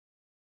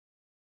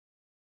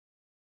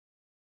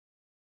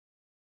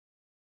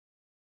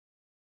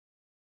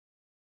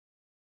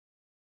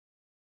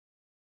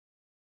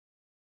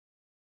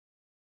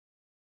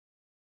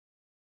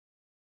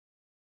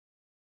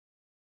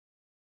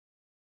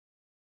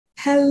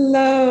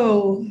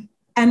Hello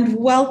and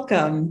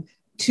welcome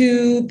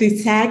to the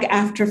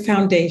SAG-AFTRA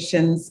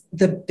Foundation's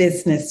The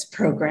Business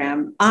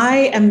Program.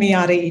 I am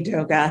Miata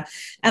Edoga,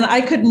 and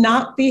I could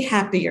not be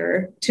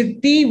happier to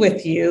be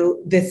with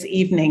you this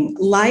evening.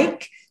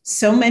 Like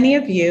so many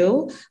of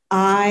you,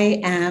 I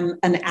am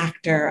an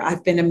actor.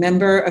 I've been a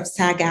member of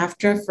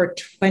SAG-AFTRA for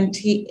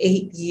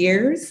 28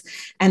 years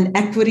and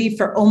equity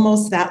for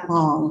almost that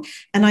long.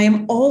 And I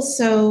am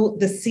also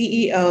the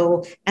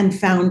CEO and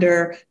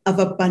founder of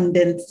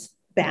Abundance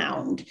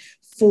Bound.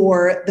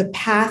 For the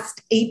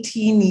past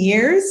 18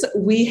 years,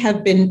 we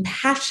have been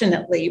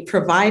passionately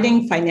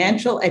providing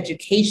financial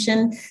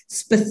education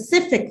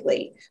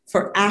specifically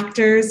for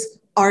actors,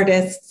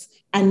 artists,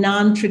 and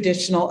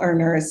non-traditional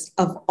earners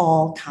of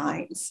all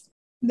kinds.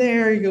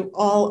 There you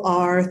all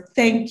are.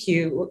 Thank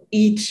you,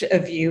 each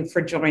of you,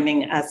 for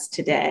joining us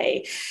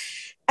today.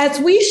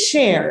 As we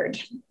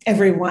shared,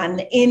 everyone,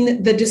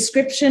 in the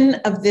description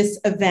of this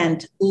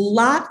event,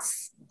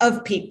 lots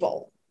of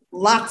people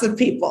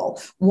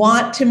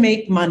want to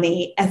make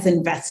money as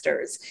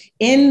investors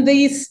in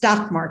the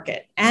stock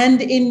market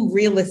and in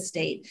real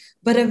estate,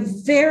 but a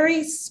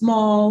very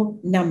small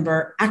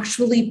number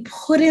actually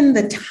put in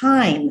the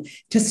time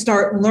to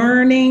start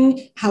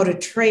learning how to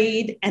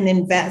trade and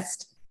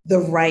invest the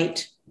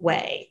right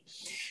way.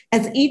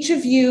 As each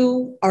of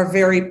you are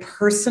very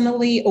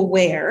personally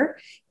aware,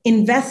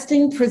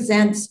 investing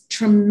presents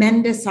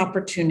tremendous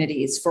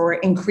opportunities for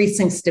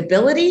increasing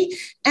stability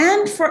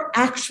and for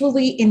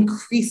actually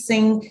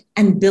increasing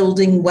and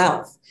building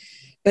wealth.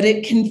 But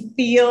it can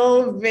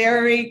feel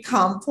very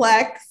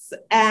complex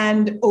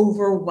and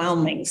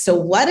overwhelming. So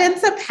what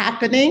ends up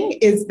happening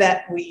is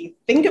that we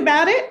think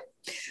about it,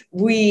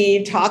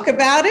 we talk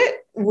about it,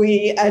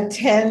 we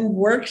attend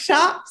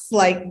workshops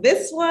like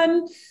this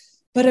one,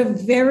 but a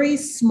very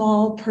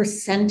small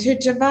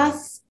percentage of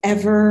us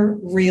ever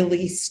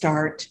really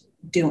start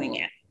doing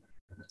it.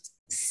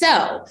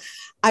 So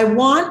I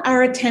want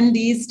our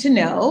attendees to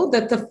know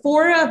that the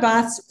four of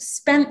us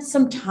spent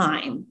some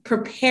time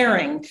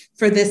preparing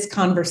for this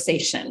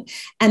conversation,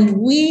 and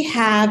we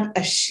have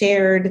a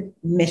shared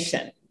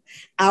mission.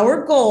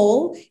 Our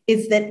goal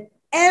is that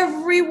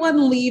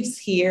everyone leaves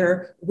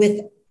here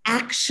with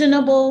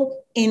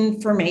actionable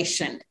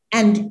information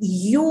and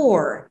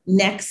your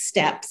next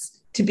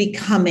steps to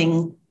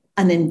becoming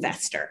an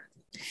investor.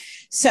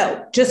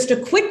 So just a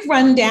quick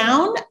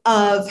rundown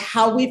of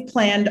how we've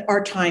planned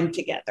our time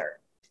together.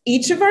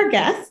 Each of our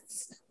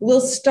guests will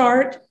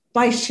start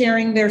by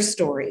sharing their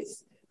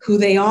stories, who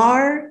they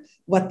are,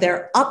 what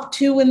they're up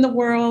to in the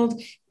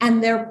world,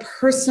 and their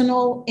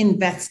personal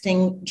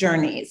investing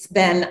journeys.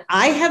 Then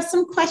I have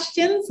some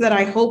questions that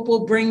I hope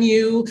will bring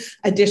you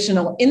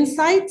additional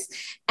insights.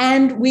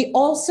 And we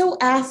also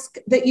ask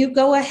that you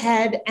go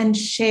ahead and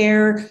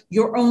share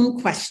your own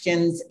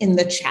questions in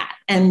the chat.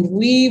 And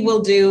we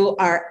will do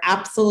our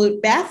absolute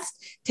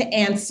best to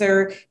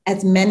answer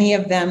as many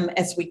of them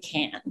as we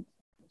can.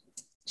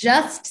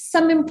 Just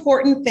some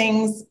important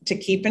things to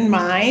keep in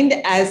mind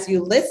as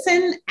you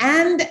listen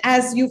and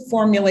as you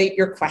formulate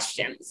your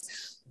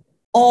questions.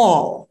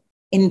 All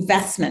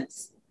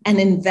investments and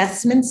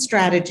investment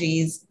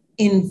strategies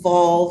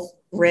involve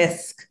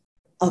risk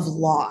of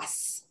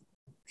loss,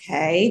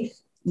 okay?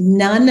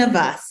 None of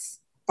us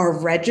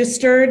are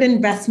registered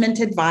investment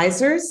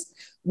advisors.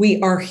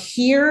 We are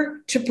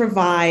here to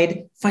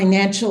provide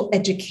financial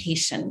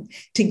education,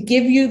 to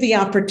give you the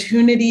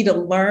opportunity to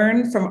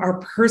learn from our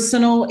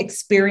personal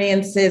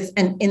experiences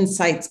and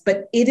insights,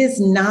 but it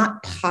is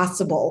not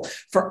possible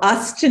for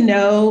us to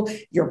know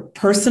your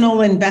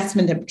personal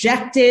investment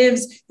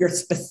objectives, your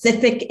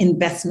specific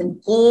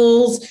investment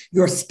goals,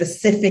 your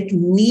specific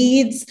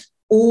needs,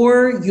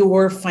 or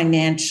your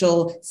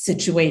financial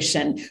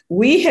situation.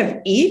 We have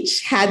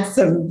each had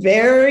some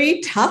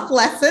very tough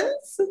lessons,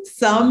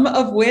 some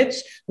of which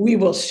we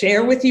will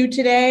share with you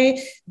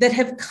today, that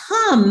have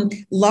come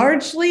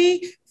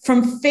largely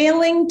from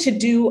failing to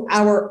do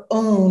our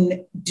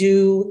own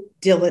due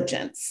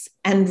diligence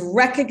and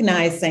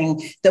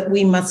recognizing that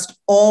we must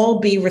all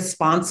be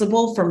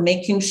responsible for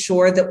making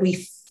sure that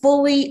we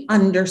fully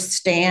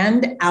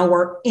understand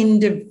our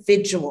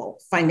individual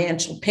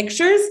financial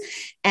pictures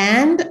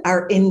and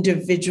our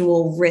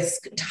individual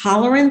risk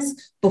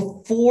tolerance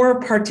before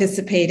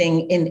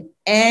participating in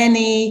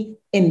any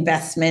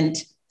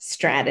investment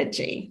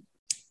strategy.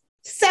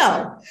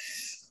 So,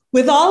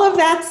 with all of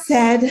that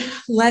said,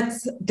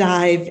 let's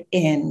dive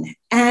in.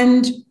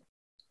 And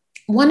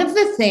one of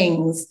the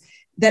things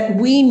that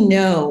we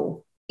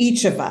know,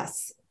 each of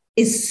us,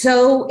 is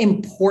so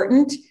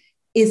important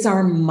is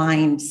our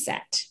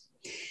mindset.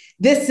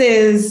 This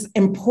is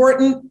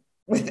important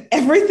with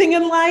everything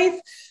in life,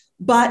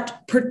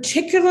 but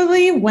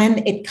particularly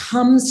when it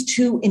comes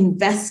to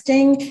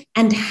investing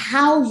and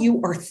how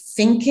you are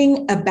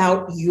thinking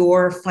about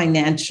your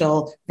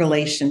financial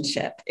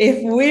relationship.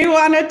 If we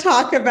want to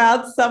talk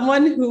about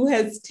someone who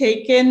has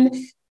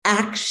taken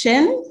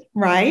action,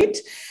 right?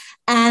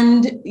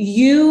 And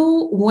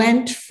you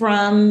went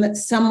from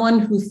someone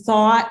who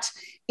thought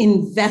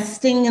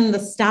investing in the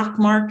stock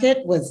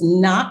market was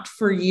not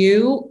for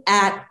you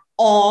at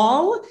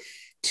all,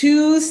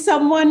 to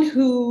someone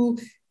who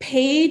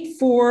paid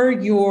for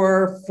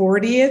your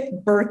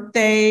 40th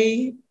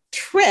birthday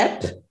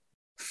trip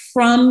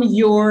from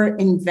your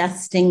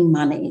investing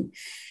money.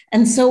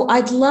 And so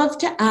I'd love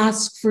to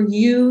ask for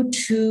you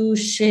to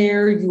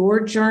share your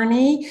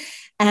journey,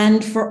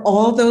 and for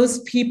all those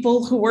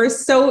people who are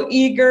so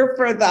eager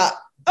for the,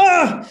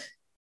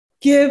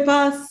 give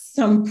us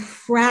some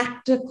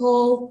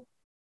practical,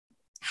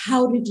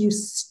 how did you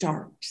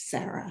start,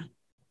 Sarah?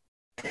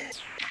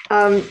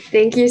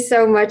 Thank you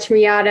so much,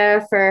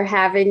 Miata, for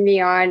having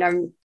me on. I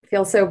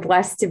feel so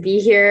blessed to be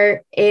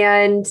here.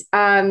 And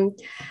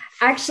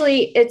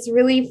actually, it's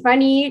really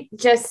funny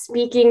just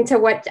speaking to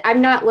what,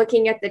 I'm not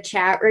looking at the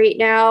chat right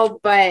now,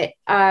 but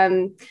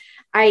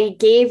I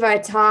gave a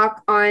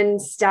talk on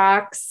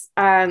stocks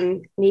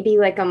maybe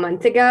like a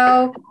month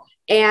ago.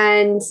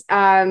 And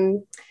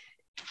in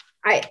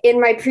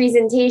my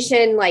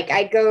presentation, like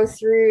I go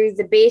through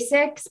the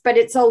basics, but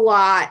it's a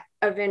lot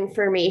of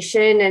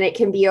information and it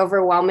can be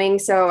overwhelming.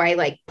 So I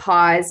like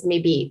pause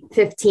maybe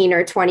 15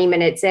 or 20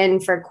 minutes in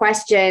for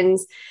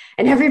questions,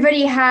 and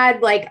everybody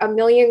had like a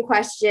million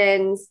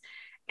questions.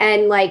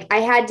 And like, I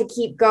had to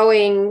keep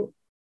going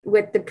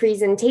with the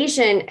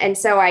presentation. And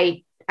so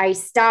I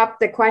stopped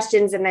the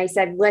questions and I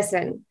said,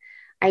 listen,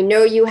 I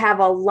know you have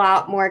a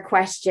lot more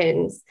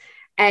questions,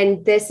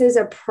 and this is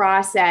a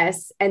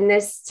process, and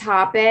this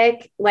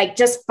topic, like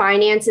just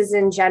finances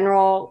in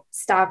general,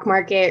 stock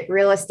market,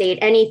 real estate,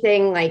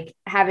 anything like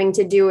having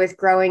to do with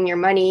growing your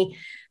money,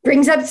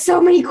 brings up so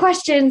many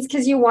questions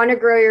because you want to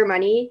grow your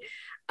money.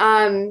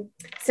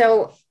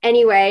 So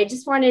anyway, I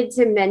just wanted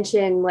to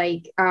mention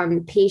like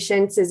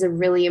patience is a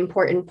really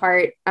important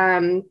part,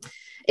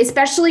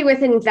 especially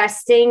with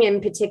investing in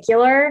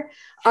particular.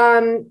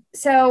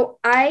 So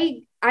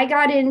I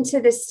got into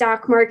the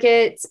stock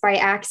markets by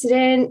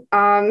accident.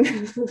 I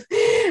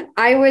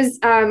was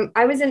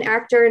an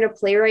actor and a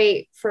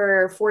playwright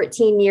for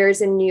 14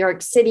 years in New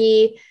York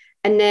City.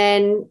 And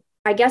then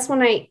I guess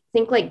when I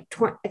think like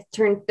I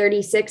turned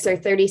 36 or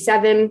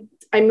 37,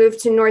 I moved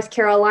to North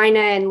Carolina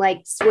and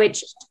like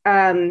switched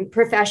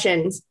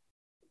professions.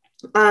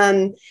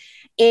 And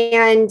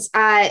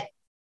I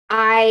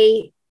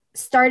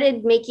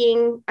started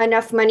making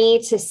enough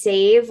money to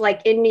save.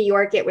 Like in New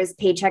York, it was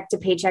paycheck to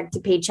paycheck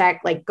to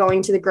paycheck. Like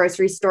going to the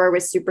grocery store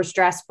was super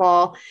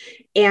stressful.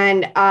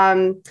 And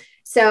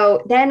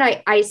so then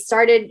I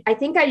started, I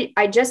think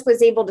I just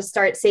was able to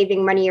start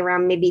saving money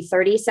around maybe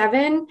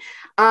 37.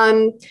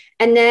 And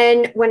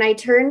then when I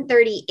turned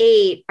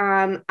 38,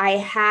 I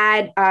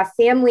had a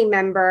family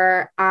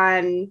member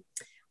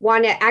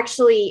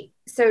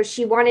so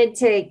she wanted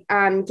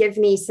to give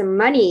me some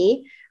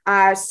money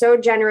so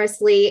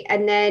generously.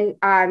 And then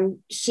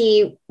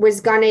she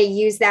was going to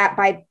use that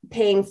by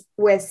paying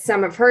with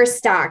some of her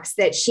stocks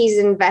that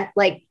she's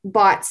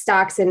bought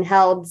stocks and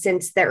held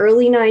since the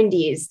early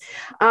 90s.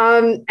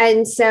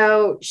 And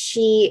so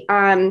she,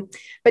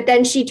 but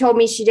then she told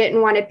me she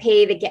didn't want to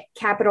pay the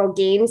capital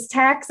gains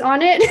tax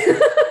on it.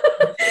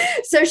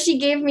 So she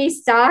gave me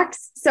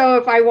stocks. So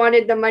if I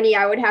wanted the money,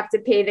 I would have to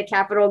pay the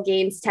capital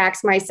gains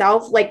tax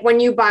myself. Like when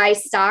you buy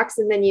stocks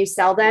and then you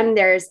sell them,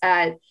 there's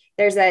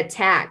a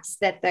tax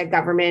that the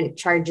government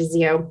charges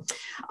you.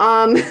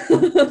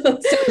 So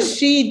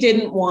she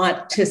didn't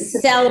want to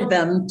sell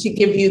them to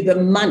give you the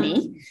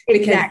money,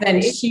 because exactly.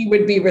 Then she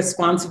would be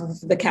responsible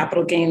for the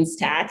capital gains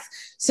tax.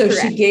 So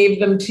correct. She gave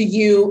them to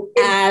you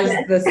as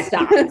the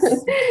stocks.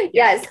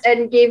 Yes,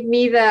 and gave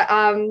me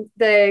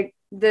the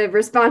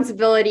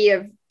responsibility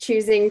of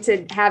choosing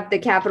to have the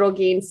capital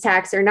gains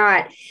tax or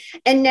not.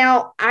 And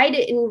now I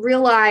didn't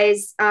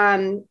realize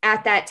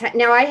at that time,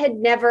 now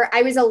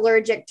I was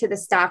allergic to the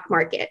stock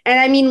market. And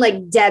I mean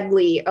like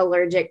deadly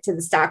allergic to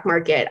the stock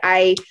market.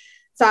 I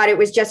thought it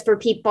was just for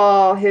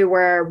people who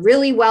were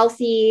really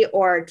wealthy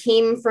or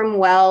came from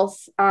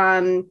wealth,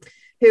 who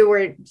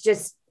were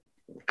just,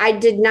 I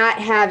did not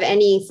have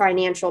any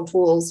financial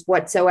tools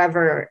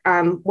whatsoever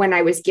when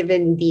I was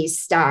given these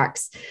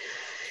stocks.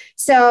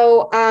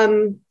 So,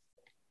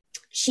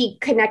 she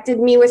connected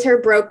me with her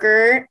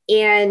broker,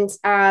 and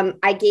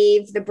I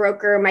gave the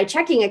broker my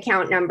checking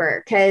account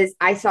number because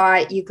I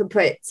thought you could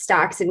put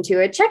stocks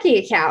into a checking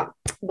account.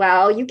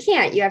 Well, you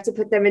can't. You have to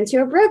put them into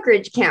a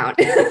brokerage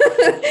account. So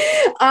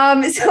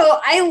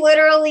I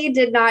literally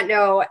did not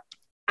know.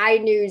 I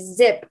knew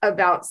zip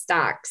about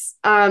stocks.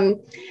 And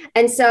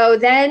so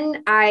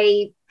then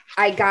I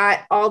got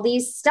all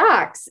these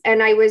stocks,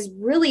 and I was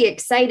really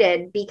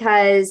excited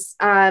because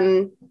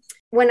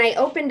when I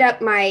opened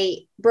up my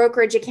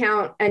brokerage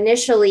account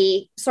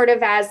initially, sort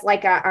of as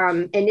like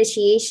a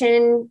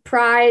initiation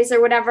prize or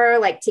whatever,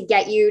 like to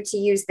get you to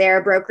use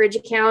their brokerage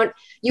account,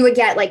 you would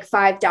get like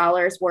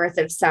 $5 worth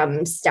of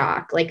some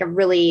stock, like a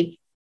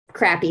really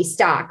crappy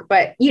stock,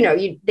 but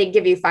they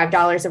give you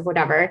 $5 of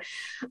whatever.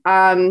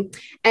 And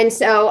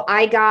so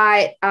I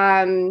got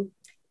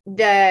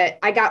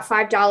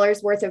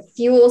 $5 worth of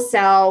Fuel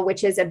Cell,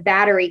 which is a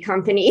battery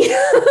company.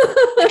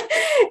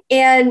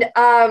 And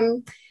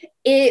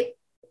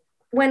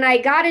when I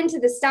got into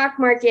the stock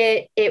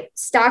market,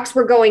 stocks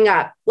were going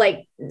up.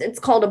 Like, it's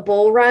called a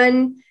bull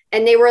run.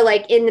 And they were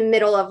like in the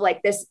middle of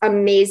like this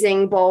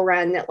amazing bull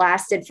run that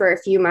lasted for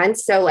a few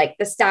months. So like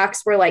the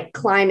stocks were like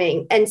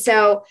climbing. And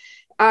so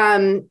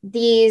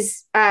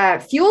these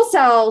fuel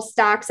cell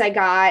stocks I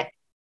got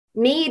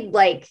made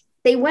like,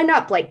 they went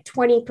up like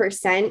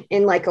 20%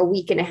 in like a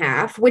week and a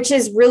half, which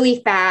is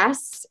really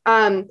fast.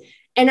 And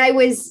I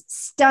was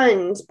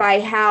stunned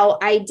by how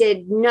I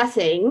did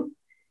nothing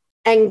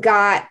and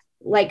got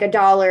like $1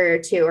 or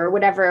 $2 or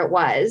whatever it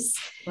was.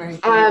 Right.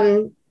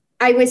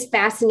 I was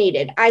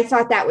fascinated. I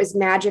thought that was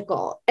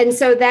magical. And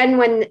so then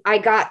when I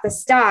got the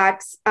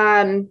stocks,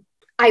 I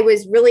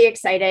was really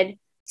excited,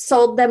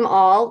 sold them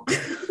all.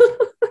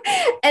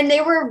 And they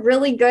were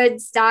really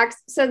good stocks.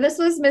 So this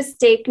was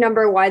mistake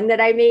number one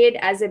that I made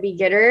as a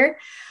beginner.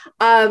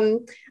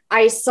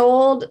 I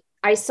sold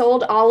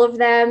all of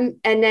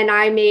them. And then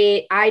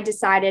I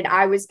decided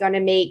I was going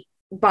to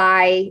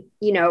buy,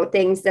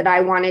 things that I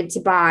wanted to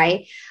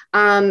buy.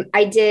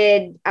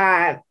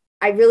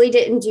 I really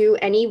didn't do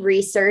any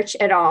research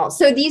at all.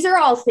 So these are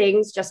all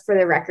things, just for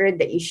the record,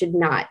 that you should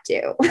not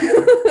do.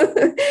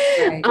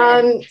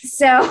 Right.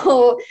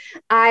 So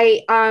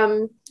I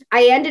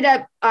ended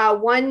up,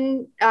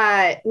 one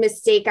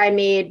mistake I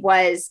made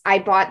was I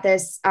bought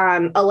this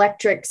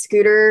electric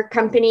scooter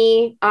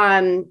company.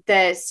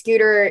 The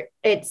scooter,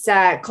 it's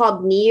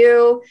called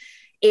NIU.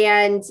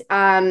 And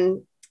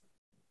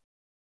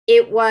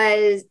it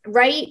was,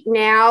 right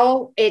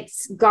now,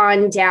 it's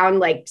gone down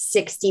like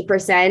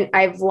 60%.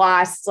 I've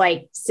lost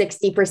like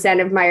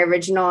 60% of my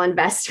original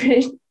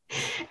investment.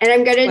 And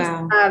I'm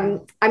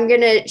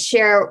gonna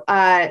share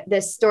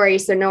this story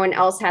so no one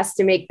else has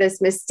to make this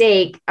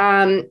mistake.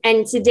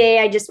 And today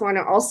I just want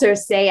to also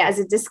say, as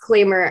a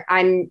disclaimer,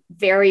 I'm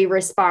very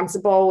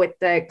responsible with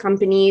the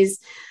companies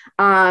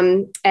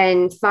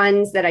and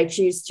funds that I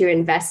choose to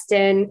invest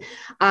in.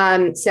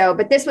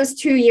 But this was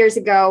 2 years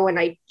ago when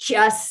I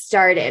just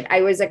started.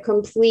 I was a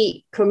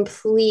complete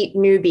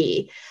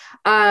newbie.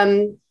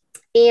 So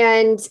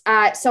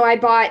I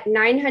bought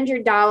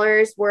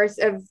 $900 worth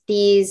of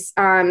these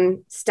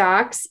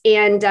stocks,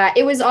 and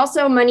it was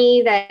also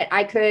money that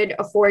I could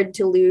afford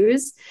to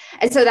lose.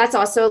 And so that's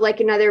also like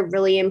another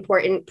really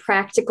important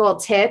practical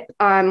tip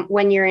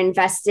when you're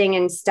investing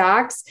in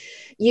stocks.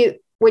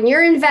 When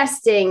you're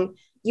investing,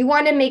 you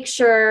want to make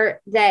sure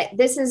that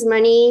this is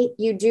money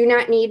you do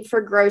not need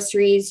for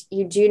groceries,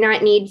 you do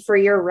not need for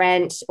your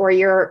rent or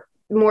your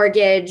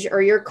mortgage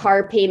or your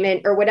car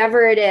payment or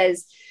whatever it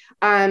is.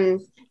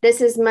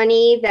 This is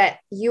money that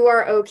you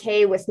are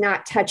okay with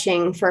not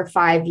touching for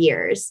 5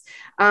 years,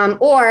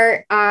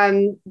 or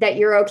that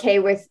you're okay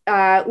with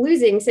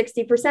losing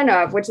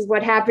 60% of, which is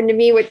what happened to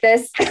me with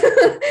this,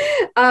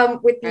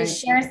 with these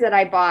shares that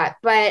I bought.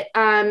 But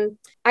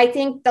I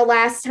think the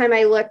last time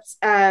I looked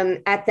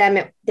at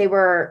them, they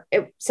were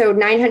so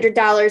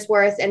 $900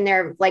 worth, and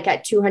they're like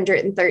at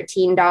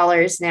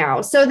 $213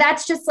 now. So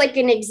that's just like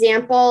an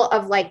example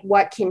of like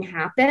what can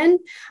happen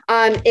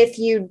if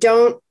you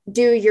don't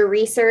do your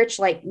research,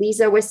 like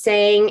Liza was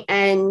saying.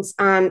 And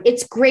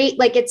it's great.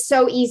 Like, it's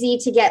so easy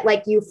to get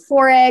like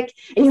euphoric,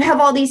 and you have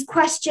all these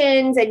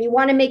questions and you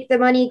want to make the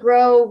money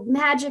grow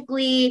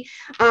magically.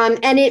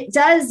 And it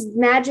does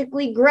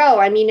magically grow.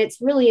 I mean,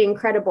 it's really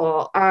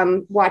incredible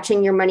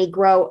watching your money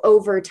grow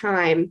over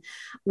time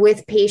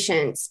with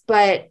patience.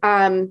 But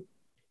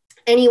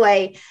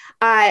anyway,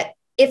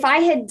 if I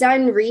had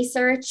done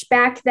research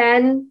back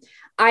then,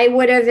 I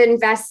would have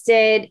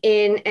invested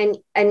in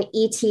an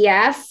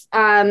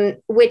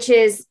ETF, which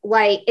is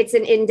like, it's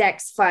an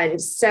index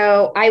fund.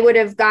 So I would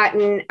have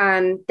gotten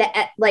an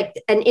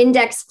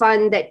index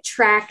fund that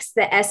tracks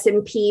the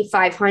S&P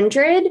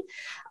 500.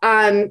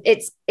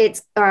 It's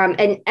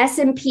an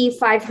S&P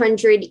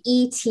 500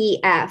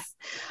 ETF.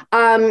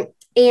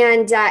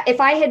 And if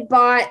I had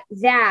bought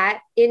that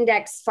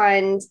index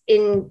fund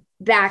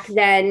back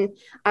then,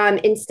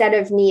 instead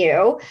of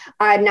NIU,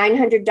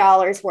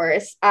 $900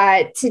 worth,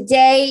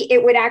 today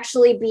it would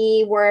actually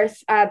be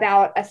worth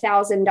about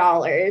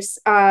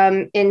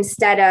 $1,000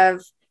 instead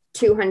of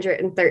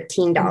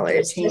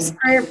 $213, just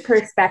for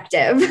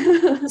perspective.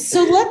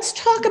 So let's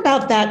talk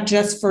about that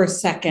just for a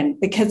second,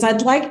 because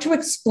I'd like to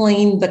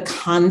explain the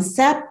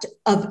concept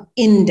of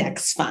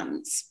index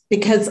funds,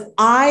 because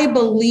I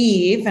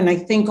believe, and I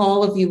think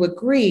all of you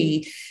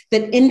agree,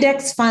 that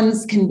index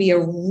funds can be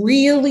a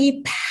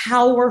really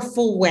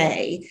powerful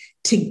way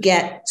to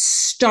get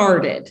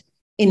started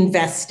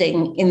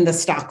investing in the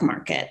stock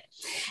market.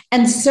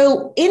 And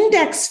so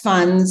index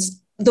funds,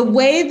 the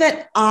way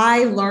that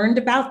I learned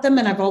about them,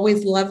 and I've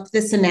always loved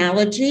this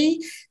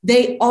analogy,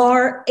 they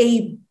are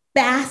a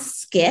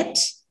basket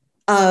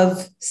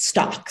of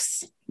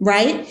stocks,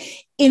 right?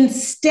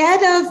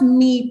 Instead of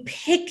me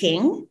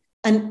picking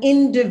an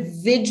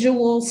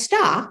individual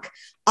stock,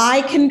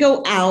 I can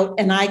go out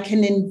and I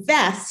can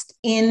invest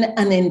in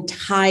an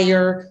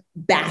entire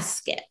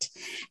basket.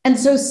 And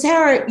so,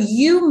 Sarah,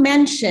 you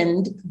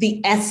mentioned the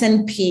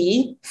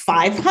S&P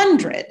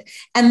 500,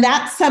 and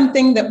that's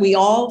something that we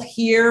all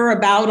hear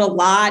about a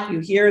lot. You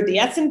hear the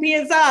S&P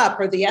is up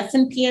or the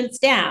S&P is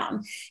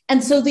down.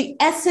 And so the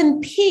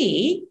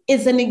S&P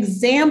is an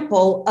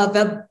example of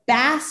a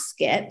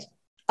basket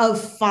of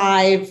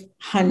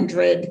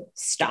 500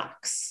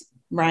 stocks,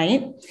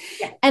 right?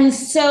 Yeah. And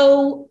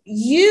so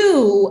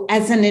you,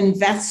 as an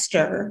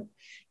investor,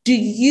 do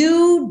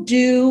you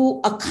do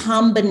a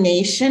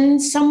combination?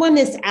 Someone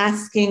is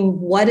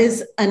asking, what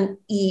is an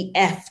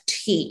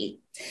EFT?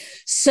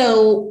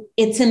 So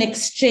it's an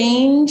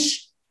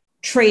exchange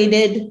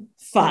traded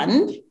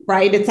fund,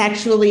 right? It's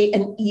actually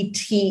an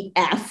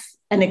ETF,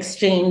 an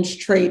exchange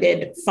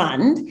traded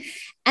fund.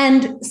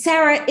 And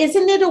Sarah,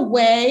 isn't it a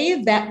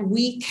way that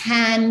we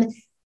can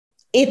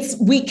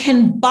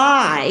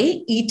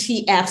buy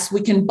ETFs,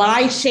 we can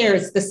buy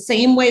shares the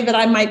same way that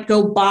I might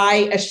go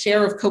buy a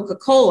share of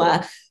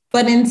Coca-Cola,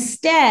 but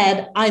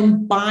instead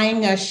I'm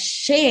buying a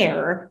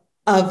share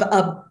of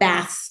a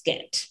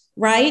basket,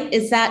 right?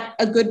 Is that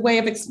a good way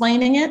of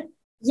explaining it?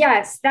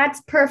 Yes,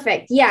 that's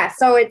perfect. Yeah.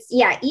 So it's,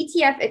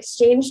 ETF,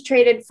 exchange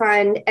traded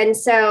fund. And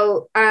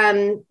so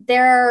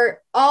there are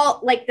all,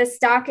 like the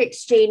stock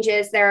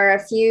exchanges, there are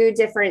a few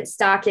different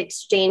stock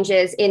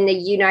exchanges in the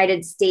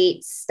United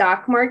States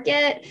stock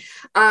market.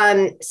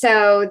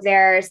 So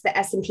there's the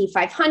S&P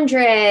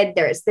 500,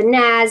 there's the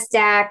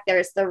NASDAQ,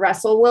 there's the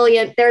Russell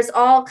Williams, there's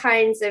all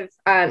kinds of,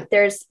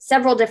 there's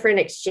several different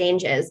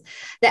exchanges.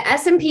 The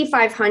S&P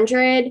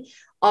 500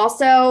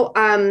 also,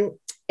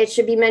 it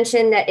should be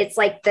mentioned that it's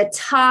like the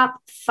top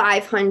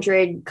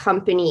 500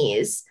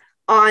 companies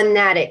on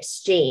that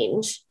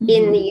exchange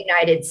in the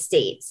United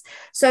States.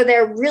 So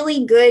they're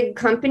really good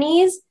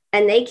companies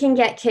and they can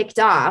get kicked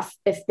off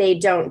if they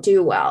don't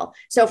do well.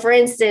 So for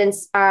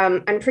instance,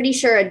 I'm pretty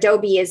sure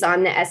Adobe is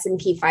on the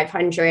S&P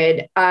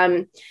 500.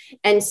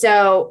 And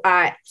so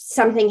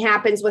something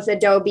happens with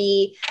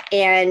Adobe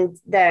and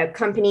the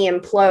company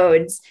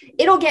implodes,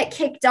 it'll get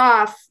kicked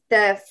off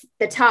the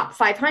top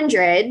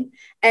 500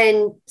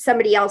 and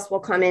somebody else will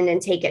come in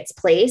and take its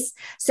place.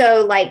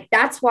 So like,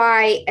 that's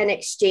why an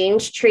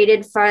exchange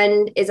traded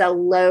fund is a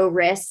low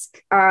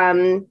risk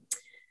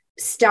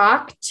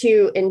stock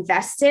to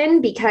invest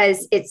in,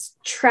 because it's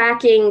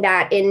tracking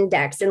that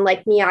index. And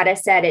like Miata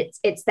said,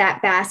 it's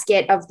that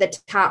basket of the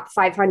top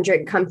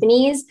 500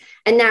 companies,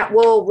 and that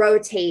will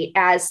rotate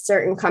as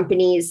certain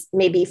companies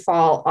maybe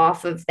fall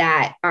off of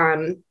that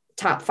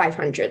top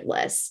 500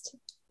 list.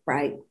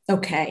 Right.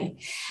 Okay.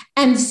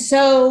 And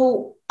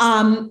so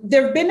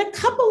there have been a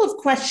couple of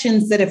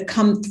questions that have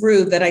come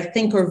through that I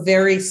think are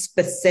very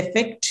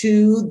specific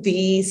to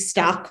the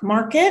stock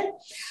market.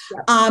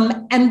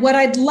 Yep. And what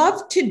I'd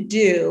love to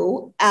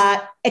do,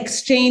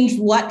 exchange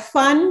what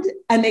fund?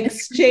 An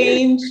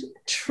exchange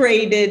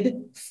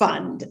traded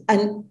fund,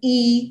 an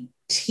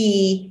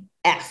ETF.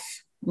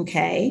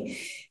 Okay.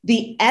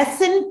 The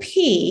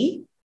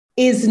S&P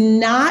is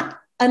not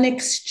an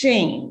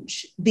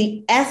exchange.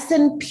 The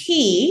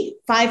S&P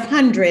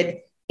 500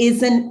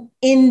 is an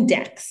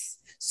index.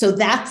 So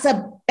that's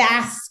a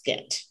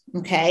basket,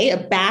 okay? A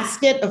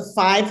basket of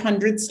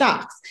 500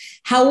 stocks.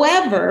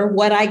 However,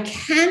 what I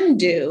can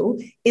do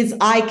is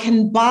I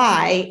can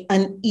buy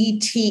an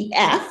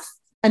ETF,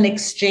 an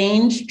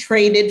exchange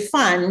traded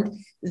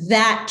fund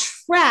that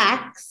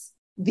tracks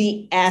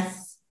the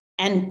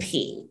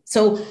S&P.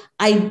 So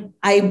I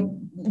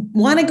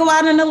want to go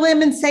out on a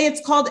limb and say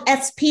it's called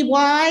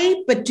SPY,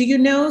 but do you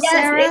know, yes,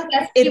 Sarah?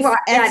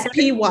 It's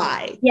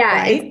SPY. Yeah,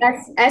 right?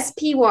 It's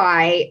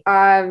SPY.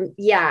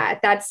 Yeah,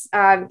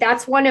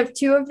 that's one of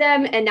two of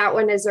them, and that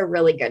one is a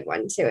really good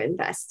one to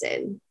invest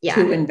in. Yeah.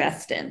 To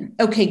invest in.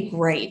 Okay,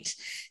 great.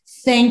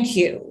 Thank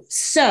you.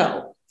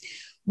 So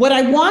what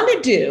I want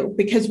to do,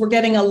 because we're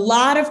getting a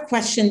lot of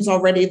questions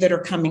already that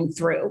are coming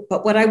through,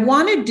 but what I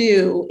want to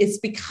do is,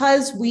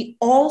 because we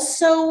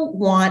also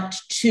want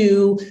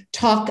to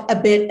talk a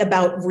bit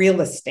about real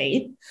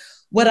estate,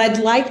 what I'd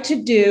like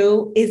to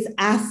do is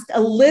ask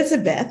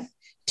Elizabeth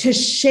to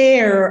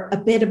share a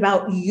bit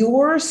about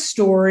your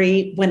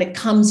story when it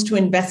comes to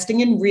investing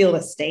in real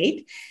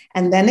estate.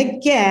 And then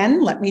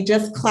again, let me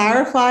just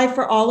clarify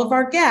for all of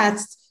our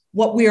guests,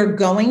 what we are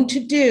going to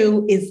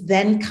do is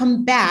then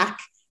come back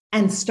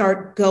and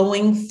start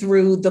going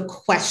through the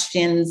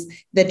questions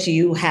that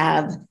you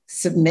have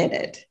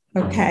submitted.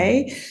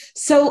 Okay.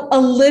 So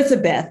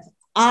Elizabeth,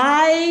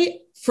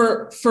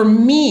 for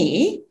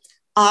me,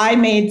 I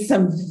made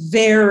some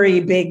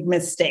very big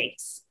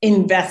mistakes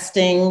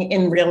investing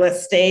in real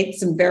estate,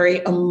 some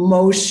very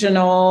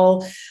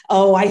emotional.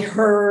 Oh, I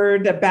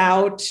heard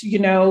about,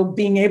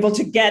 being able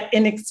to get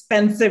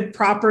inexpensive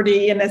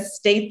property in a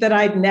state that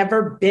I'd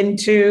never been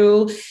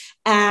to,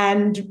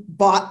 and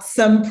bought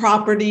some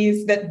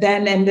properties that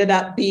then ended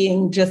up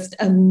being just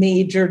a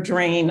major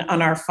drain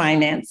on our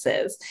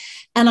finances.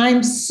 And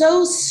I'm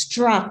so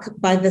struck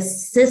by the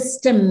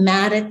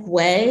systematic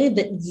way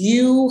that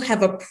you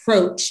have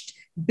approached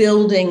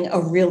building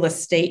a real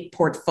estate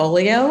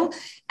portfolio.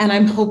 And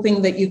I'm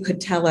hoping that you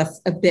could tell us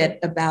a bit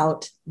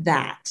about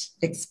that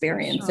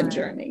experience and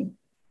journey.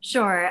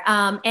 Sure.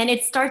 And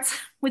it starts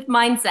with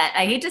mindset.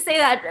 I hate to say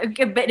that,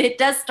 but it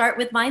does start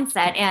with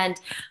mindset. And,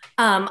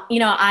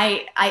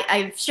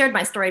 I've shared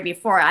my story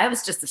before. I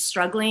was just a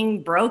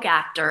struggling, broke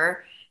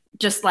actor,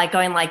 just like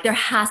going like, there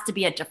has to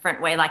be a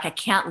different way. Like I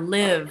can't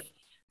live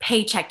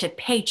paycheck to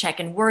paycheck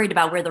and worried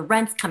about where the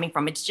rent's coming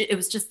from. It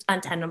was just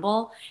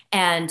untenable.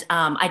 And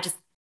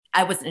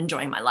I wasn't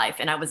enjoying my life,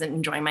 and I wasn't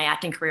enjoying my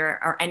acting career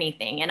or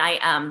anything. And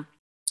I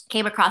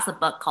came across a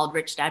book called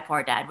Rich Dad,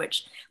 Poor Dad,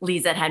 which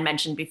Liza had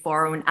mentioned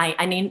before. And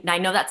I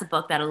know that's a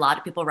book that a lot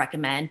of people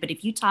recommend, but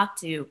if you talk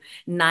to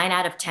 9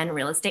 out of 10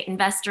 real estate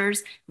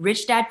investors,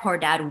 Rich Dad, Poor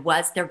Dad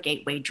was their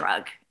gateway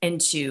drug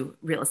into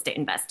real estate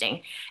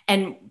investing.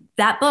 And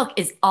that book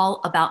is all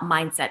about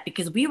mindset,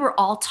 because we were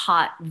all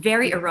taught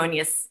very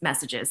erroneous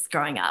messages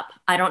growing up.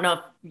 I don't know if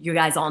you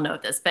guys all know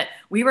this, but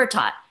we were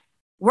taught,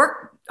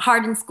 work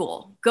hard in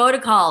school, go to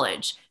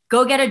college,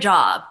 go get a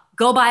job,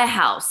 go buy a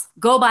house,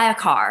 go buy a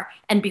car.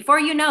 And before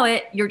you know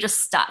it, you're just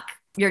stuck.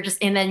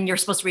 And then you're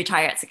supposed to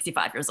retire at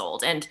 65 years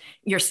old, and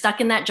you're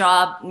stuck in that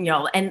job,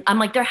 and I'm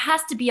like, there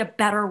has to be a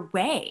better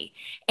way.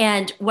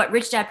 And what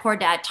Rich Dad, Poor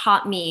Dad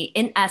taught me,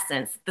 in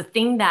essence, the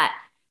thing that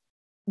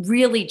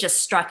really just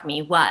struck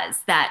me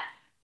was that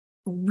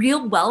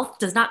real wealth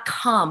does not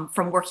come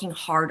from working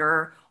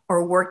harder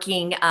or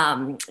working,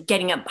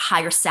 getting a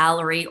higher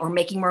salary or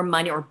making more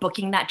money or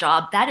booking that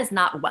job. That is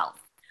not wealth.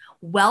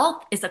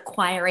 Wealth is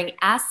acquiring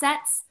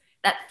assets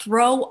that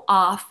throw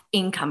off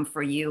income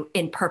for you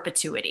in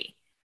perpetuity.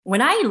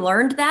 When I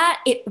learned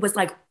that, it was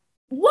like,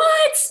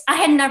 what?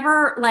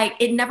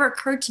 It never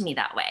occurred to me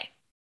that way.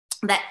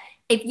 That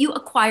if you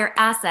acquire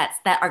assets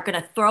that are going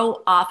to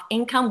throw off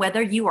income, whether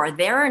you are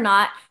there or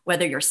not,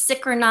 whether you're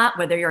sick or not,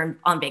 whether you're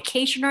on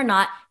vacation or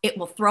not, it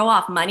will throw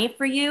off money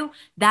for you.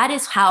 That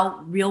is how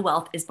real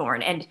wealth is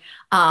born and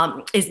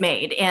is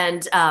made.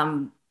 And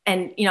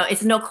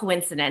it's no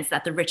coincidence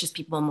that the richest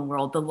people in the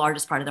world, the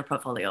largest part of their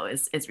portfolio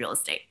is real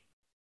estate.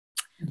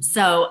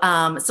 So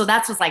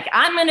that's what's like,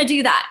 I'm going to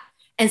do that.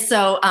 And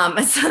so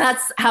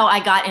that's how I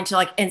got into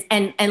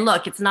and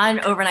look, it's not an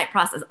overnight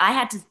process. I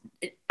had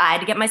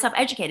to get myself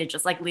educated,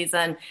 just like Liza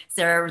and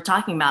Sarah were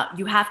talking about.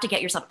 You have to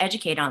get yourself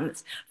educated on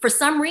this. For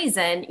some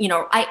reason,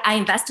 I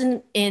invest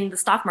in the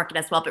stock market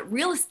as well, but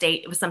real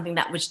estate, it was something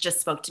that just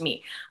spoke to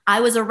me. I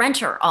was a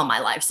renter all my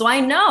life, so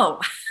I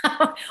know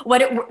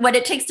what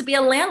it takes to be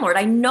a landlord.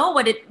 I know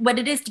what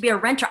it is to be a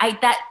renter.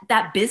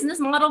 That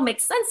business model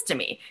makes sense to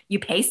me. You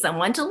pay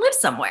someone to live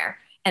somewhere,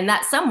 and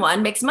that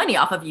someone makes money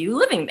off of you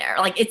living there.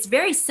 Like, it's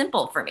very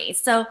simple for me.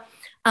 So,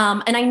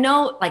 and I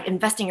know, like,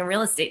 investing in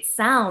real estate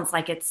sounds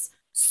like it's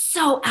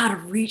so out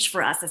of reach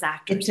for us as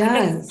actors. It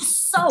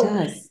does.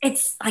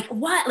 It's like,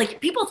 what?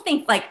 Like, people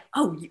think like,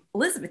 oh,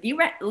 Elizabeth, you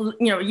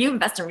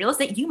invest in real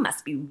estate, you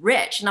must be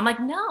rich. And I'm like,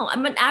 no,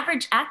 I'm an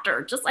average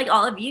actor, just like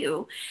all of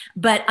you.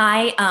 But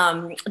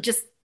I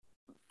just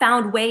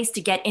found ways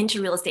to get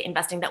into real estate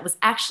investing that was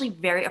actually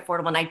very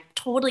affordable. And I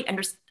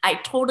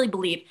totally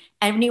believe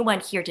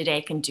anyone here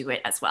today can do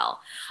it as well.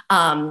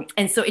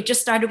 And so it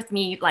just started with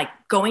me like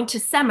going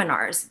to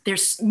seminars.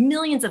 There's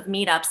millions of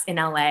meetups in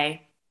LA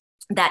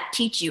that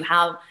teach you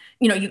how,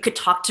 you could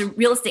talk to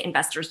real estate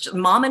investors, just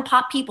mom and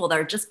pop people that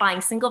are just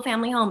buying single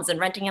family homes and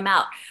renting them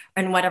out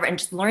and whatever, and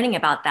just learning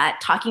about that,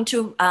 talking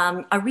to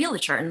a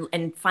realtor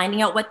and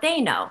finding out what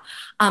they know.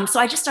 So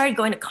I just started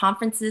going to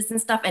conferences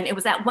and stuff. And it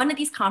was at one of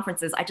these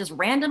conferences, I just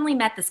randomly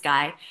met this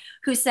guy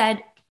who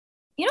said,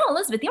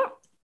 Elizabeth,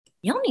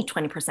 you don't need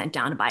 20%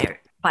 down to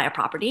buy a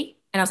property.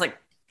 And I was like,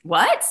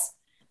 what?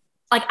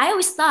 Like, I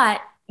always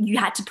thought you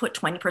had to put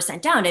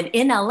 20% down. And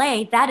in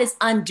LA, that is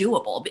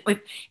undoable.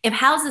 If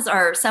houses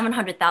are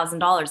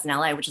 $700,000 in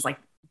LA, which is like,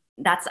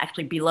 that's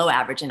actually below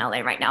average in LA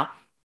right now.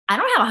 I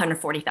don't have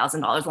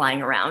 $140,000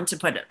 lying around to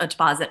put a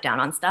deposit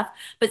down on stuff.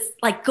 But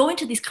like, going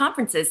to these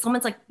conferences,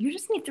 someone's like, you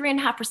just need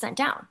 3.5%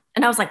 down.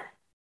 And I was like,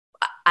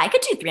 I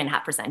could do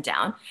 3.5%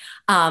 down.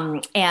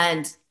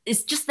 And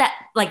it's just that,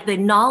 like, the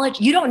knowledge,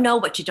 you don't know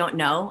what you don't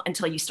know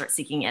until you start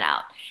seeking it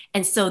out.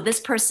 And so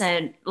this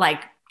person,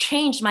 like,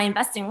 changed my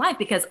investing life,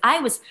 because I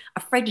was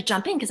afraid to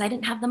jump in because I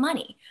didn't have the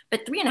money.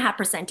 But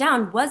 3.5%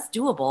 down was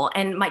doable.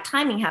 And my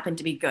timing happened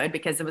to be good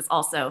because it was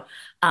also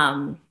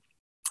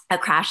a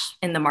crash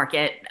in the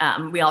market.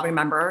 We all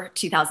remember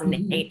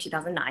 2008,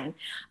 2009.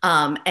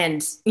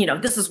 And,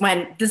 this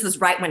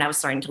is right when I was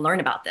starting to learn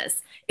about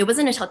this. It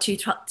wasn't until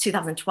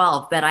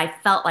 2012 that I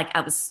felt like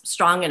I was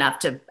strong enough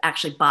to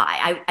actually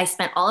buy. I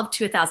spent all of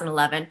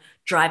 2011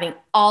 driving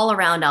all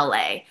around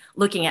LA,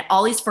 looking at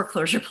all these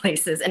foreclosure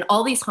places and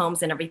all these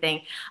homes and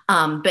everything.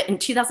 But in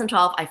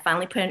 2012, I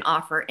finally put an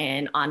offer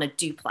in on a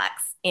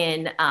duplex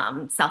in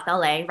South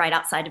LA, right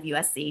outside of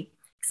USC.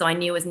 So I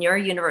knew it was near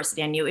a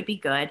university. I knew it would be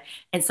good.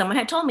 And someone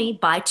had told me,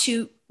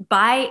 don't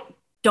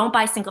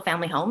buy single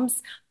family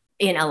homes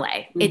in LA.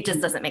 Mm-hmm. It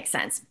just doesn't make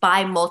sense.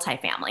 Buy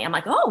multifamily. I'm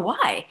like, oh,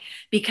 why?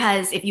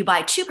 Because if you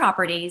buy two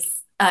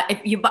properties, if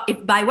you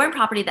buy one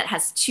property that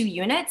has 2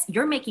 units,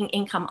 you're making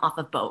income off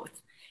of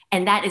both.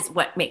 And that is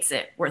what makes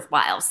it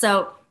worthwhile.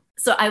 So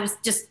I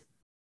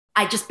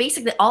just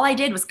basically, all I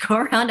did was go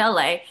around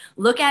LA,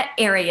 look at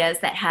areas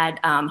that had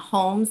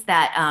homes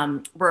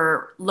that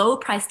were low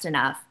priced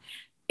enough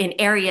in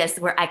areas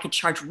where I could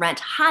charge rent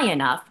high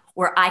enough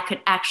where I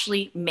could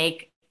actually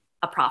make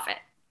a profit.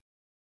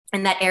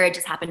 And that area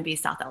just happened to be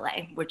South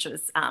LA, which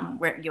was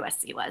where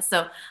USC was.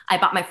 So I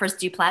bought my first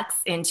duplex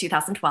in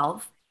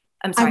 2012.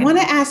 I'm sorry. I want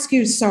to ask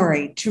you,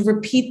 sorry, to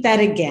repeat that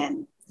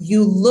again.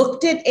 You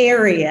looked at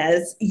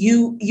areas,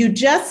 you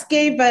just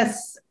gave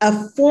us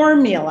a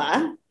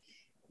formula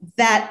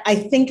that I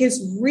think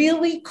is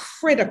really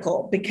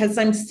critical, because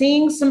I'm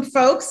seeing some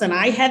folks, and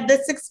I had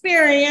this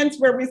experience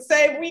where we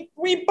say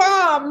we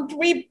bombed,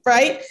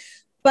 right?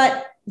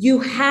 But you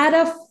had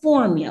a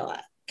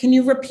formula. Can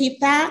you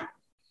repeat that?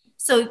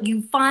 So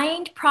you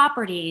find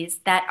properties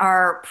that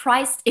are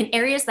priced in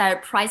areas that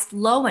are priced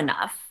low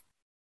enough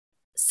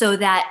so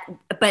that,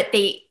 but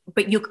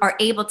you are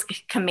able to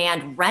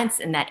command rents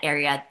in that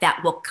area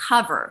that will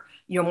cover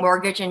your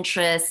mortgage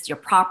interest, your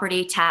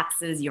property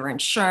taxes, your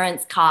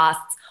insurance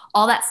costs,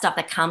 all that stuff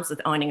that comes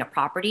with owning a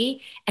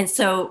property. And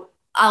so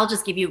I'll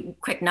just give you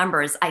quick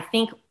numbers. I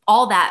think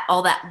all that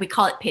we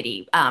call it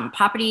PITI,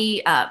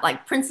 property,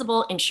 like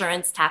principal,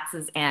 insurance,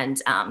 taxes,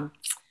 and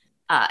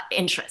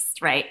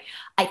interest, right?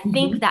 I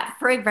think that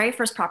for a very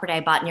first property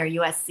I bought near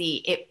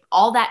USC,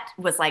 all that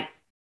was like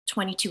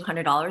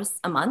 $2,200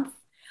 a month,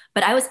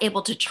 but I was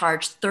able to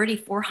charge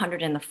 $3,400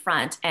 in the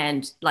front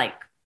and like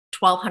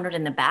 $1,200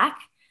 in the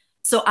back.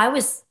 So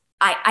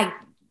I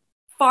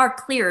far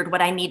cleared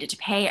what I needed to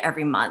pay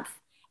every month.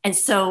 And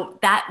so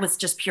that was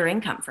just pure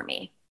income for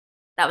me.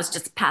 That was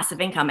just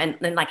passive income. And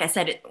then, like I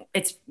said,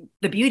 it's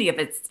the beauty of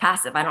it's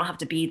passive. I don't have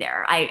to be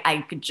there.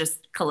 I could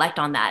just collect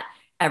on that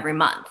every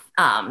month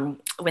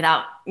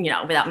without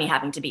me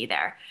having to be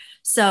there.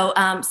 So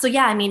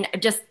yeah, I mean,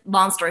 just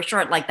long story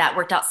short, like that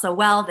worked out so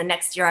well. The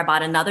next year I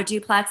bought another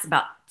duplex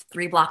about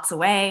 3 blocks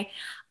away.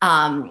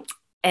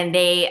 And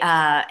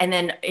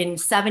then in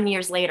 7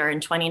 years later, in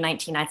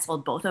 2019, I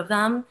sold both of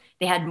them.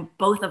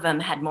 Both of them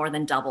had more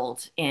than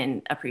doubled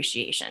in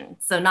appreciation.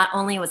 So not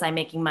only was I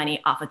making money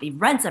off of the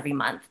rents every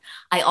month,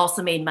 I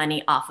also made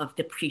money off of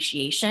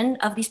depreciation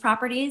of these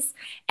properties.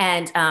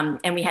 And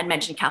we had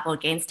mentioned capital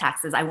gains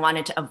taxes. I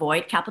wanted to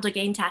avoid capital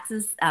gain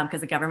taxes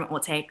because the government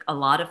will take a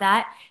lot of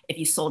that if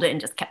you sold it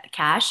and just kept the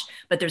cash.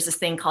 But there's this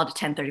thing called a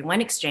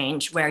 1031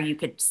 exchange where you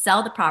could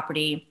sell the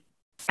property.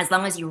 As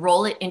long as you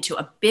roll it into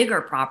a bigger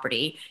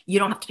property, you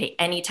don't have to pay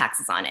any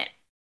taxes on it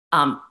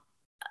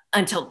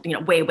until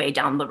way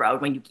down the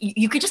road, when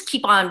you could just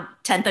keep on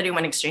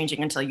 1031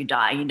 exchanging until you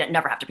die. You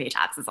never have to pay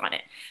taxes on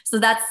it. So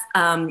that's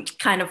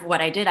kind of what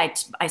I did.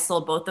 I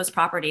sold both those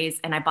properties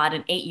and I bought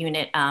an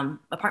 8-unit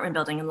apartment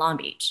building in Long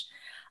Beach.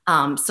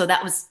 So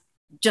that was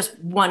just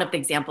one of the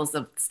examples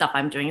of stuff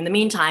I'm doing. In the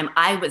meantime,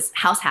 I was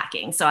house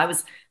hacking. So I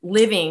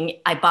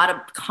bought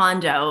a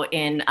condo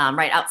in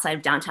right outside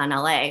of downtown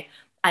LA.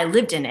 I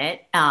lived in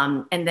it.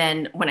 And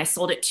then when I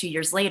sold it 2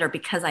 years later,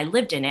 because I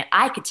lived in it,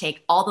 I could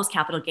take all those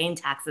capital gain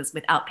taxes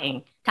without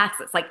paying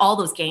taxes, like all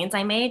those gains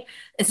I made.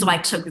 And so I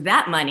took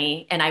that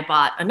money and I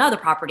bought another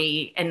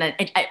property, and then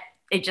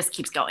it just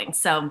keeps going.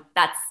 So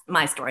that's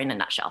my story in a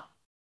nutshell.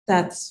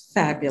 That's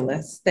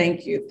fabulous.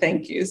 Thank you.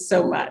 Thank you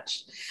so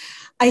much.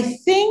 I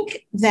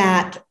think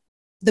that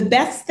the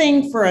best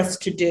thing for us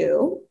to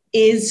do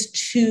is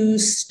to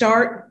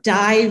start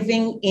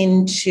diving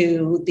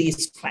into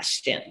these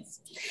questions.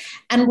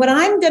 And what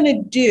I'm going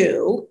to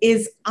do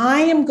is I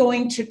am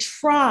going to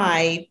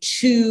try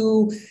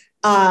to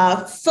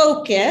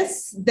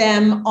focus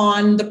them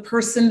on the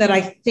person that I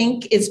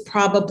think is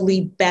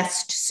probably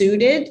best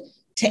suited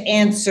to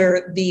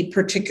answer the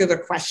particular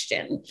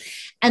question.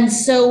 And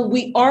so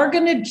we are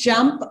going to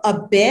jump a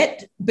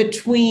bit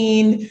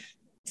between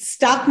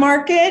stock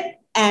market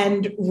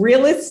and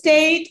real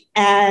estate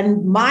and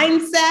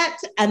mindset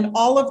and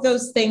all of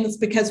those things,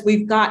 because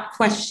we've got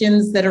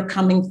questions that are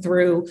coming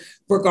through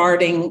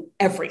regarding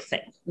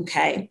everything,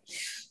 okay?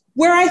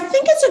 Where I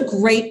think is a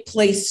great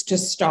place to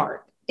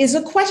start is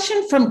a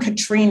question from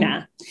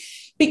Katrina,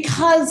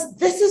 because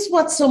this is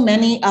what so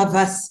many of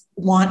us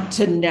want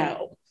to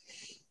know.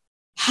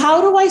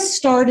 How do I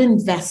start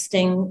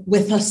investing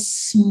with a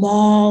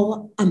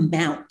small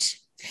amount?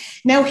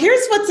 Now,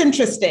 here's what's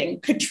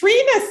interesting.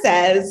 Katrina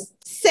says,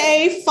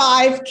 say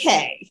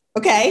 5K,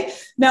 okay?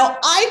 Now,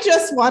 I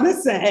just want to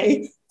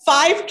say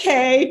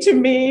 5K to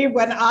me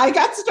when I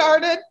got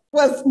started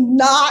was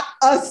not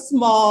a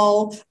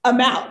small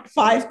amount.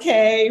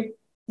 5K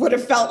would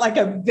have felt like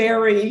a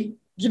very,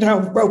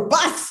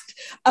 robust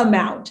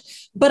amount.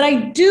 But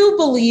I do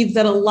believe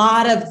that a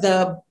lot of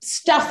the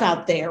stuff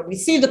out there, we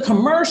see the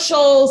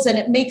commercials and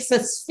it makes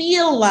us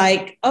feel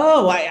like,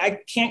 oh,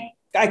 I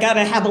got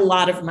to have a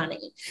lot of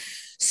money.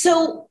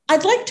 So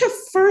I'd like to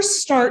first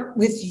start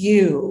with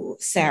you,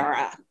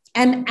 Sarah,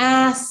 and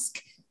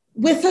ask,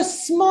 with a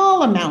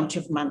small amount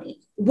of money,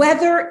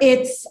 whether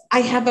it's I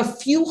have a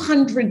few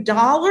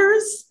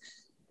 $100s,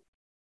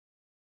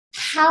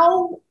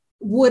 how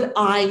would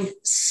I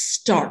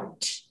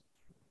start?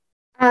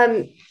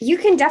 You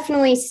can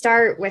definitely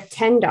start with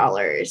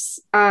 $10.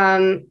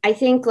 I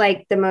think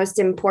like the most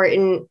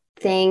important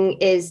thing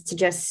is to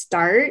just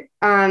start.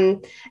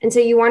 And so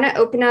you want to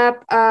open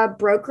up a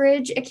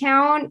brokerage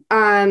account.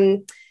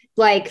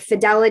 Like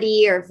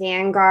Fidelity or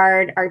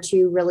Vanguard are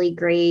two really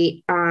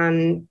great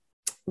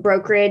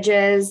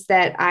brokerages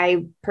that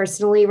I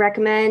personally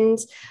recommend.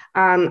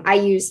 I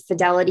use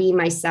Fidelity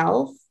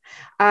myself.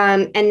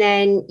 And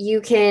then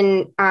you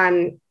can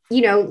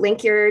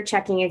link your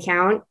checking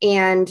account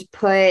and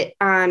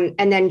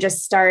and then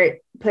just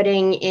start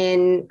putting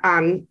in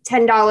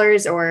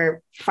 $10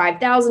 or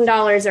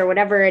 $5,000 or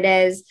whatever it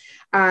is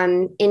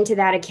into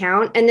that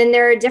account. And then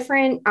there are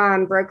different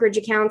brokerage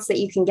accounts that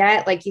you can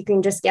get. Like you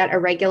can just get a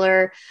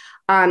regular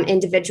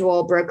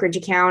individual brokerage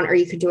account, or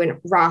you could do a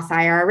Roth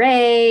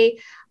IRA.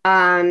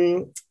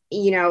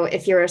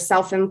 If you're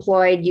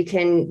self-employed, you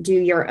can do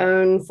your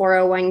own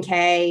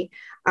 401k.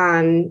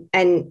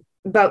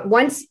 But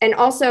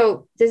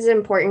also this is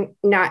important,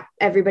 not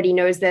everybody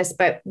knows this,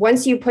 but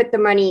once you put the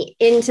money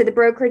into the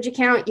brokerage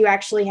account, you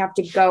actually have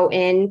to go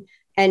in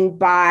and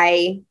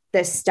buy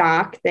the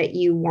stock that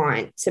you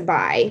want to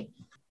buy.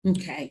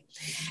 Okay.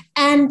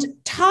 And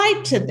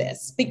tied to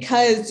this,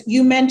 because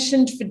you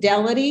mentioned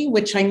Fidelity,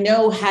 which I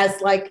know has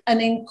like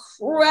an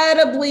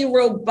incredibly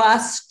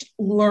robust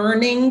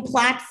learning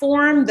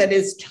platform that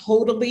is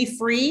totally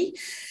free.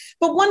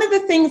 But one of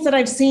the things that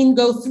I've seen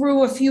go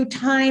through a few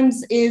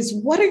times is,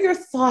 what are your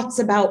thoughts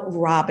about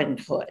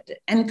Robinhood?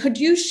 And could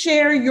you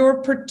share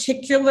your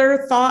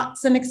particular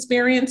thoughts and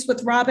experience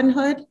with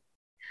Robinhood?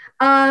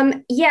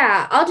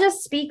 Yeah, I'll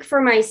just speak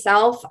for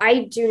myself.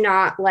 I do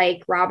not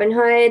like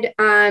Robinhood.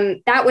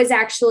 That was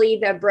actually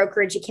the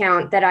brokerage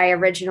account that I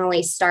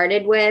originally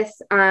started with.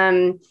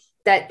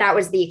 That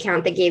was the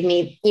account that gave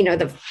me,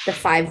 the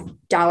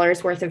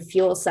 $5 worth of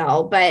fuel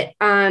cell. But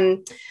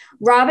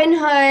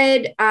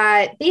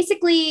Robinhood,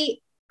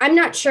 basically, I'm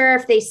not sure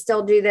if they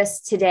still do this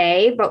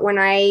today, but when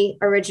I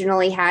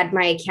originally had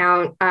my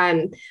account,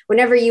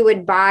 whenever you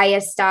would buy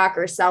a stock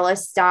or sell a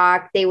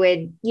stock, they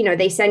would,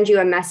 they send you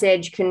a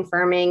message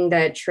confirming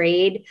the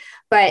trade,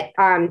 but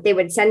they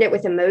would send it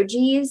with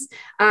emojis,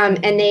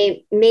 and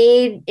they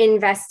made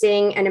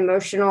investing an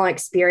emotional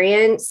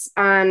experience.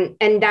 And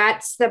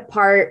that's the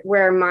part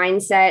where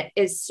mindset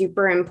is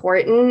super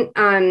important.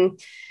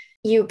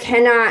 You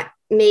cannot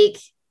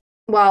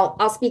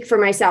I'll speak for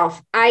myself.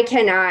 I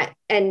cannot,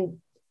 and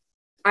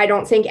I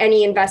don't think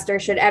any investor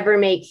should ever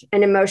make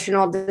an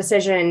emotional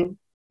decision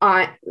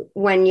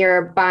when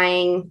you're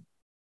buying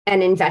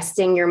and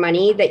investing your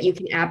money that you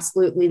can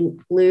absolutely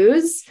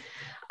lose.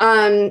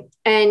 And,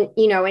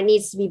 it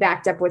needs to be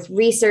backed up with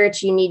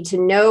research. You need to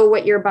know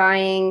what you're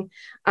buying.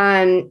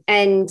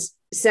 And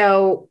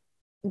so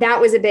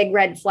that was a big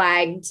red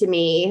flag to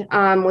me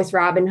with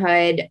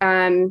Robinhood.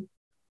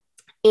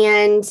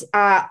 And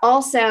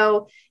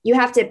also you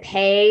have to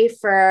pay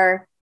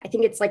for, I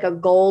think it's like a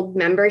gold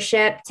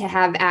membership to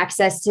have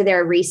access to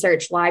their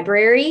research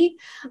library.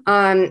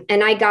 And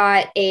I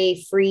got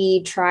a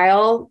free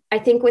trial, I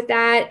think, with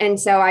that. And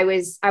so I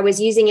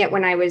was using it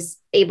when I was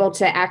able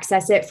to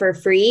access it for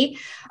free.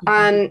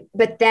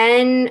 But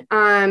then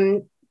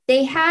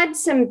they had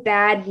some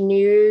bad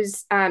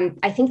news.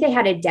 I think they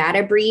had a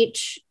data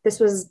breach. This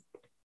was,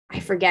 I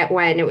forget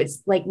when, it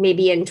was like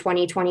maybe in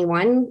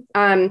 2021.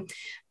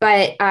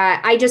 But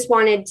I just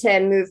wanted to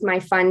move my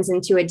funds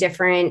into a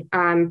different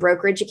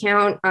brokerage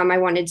account. I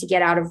wanted to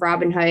get out of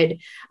Robinhood,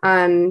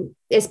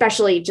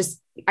 especially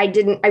I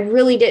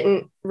really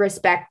didn't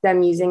respect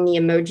them using the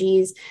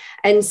emojis.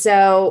 And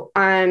so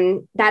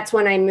that's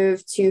when I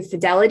moved to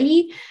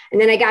Fidelity. And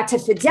then I got to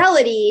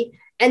Fidelity,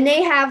 and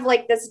they have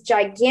like this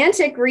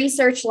gigantic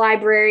research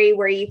library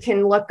where you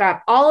can look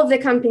up all of the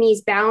company's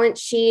balance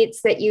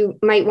sheets that you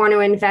might want to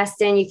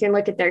invest in. You can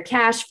look at their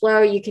cash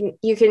flow. You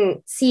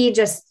can see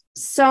just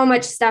so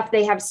much stuff.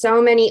 They have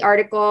so many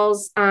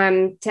articles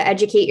to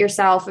educate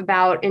yourself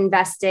about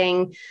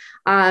investing,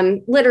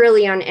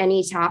 literally on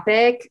any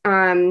topic.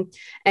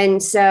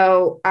 And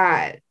so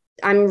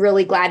I'm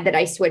really glad that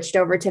I switched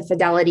over to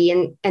Fidelity,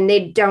 and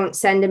they don't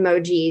send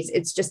emojis.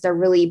 It's just a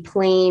really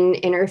plain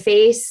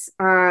interface.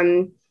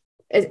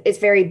 It's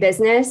very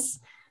business,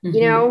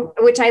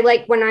 which I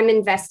like. When I'm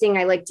investing,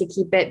 I like to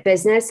keep it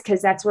business,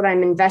 because that's what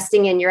I'm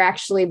investing in. You're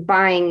actually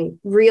buying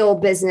real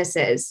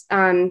businesses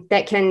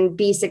that can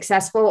be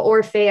successful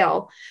or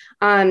fail.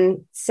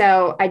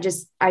 So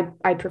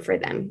I prefer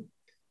them.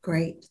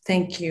 Great.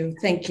 Thank you.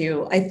 Thank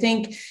you. I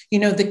think,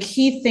 the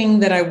key thing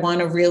that I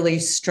want to really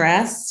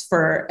stress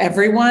for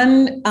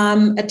everyone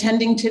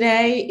attending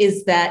today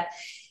is that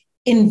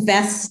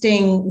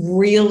investing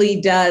really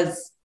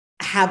does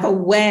have a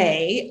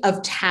way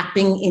of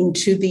tapping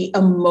into the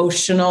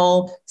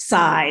emotional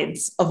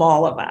sides of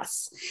all of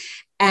us.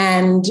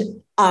 And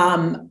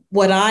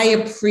what I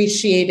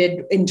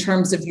appreciated in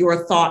terms of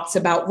your thoughts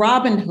about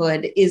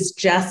Robinhood is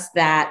just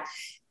that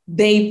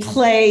they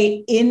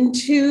play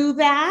into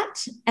that.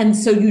 And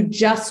so you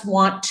just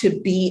want to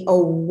be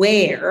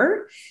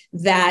aware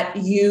that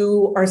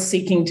you are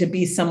seeking to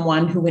be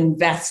someone who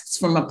invests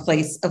from a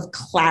place of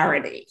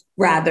clarity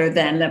rather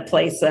than a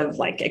place of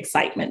like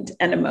excitement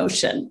and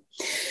emotion.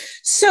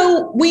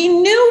 So we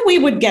knew we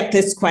would get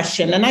this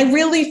question, and I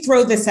really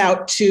throw this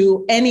out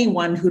to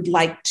anyone who'd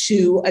like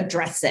to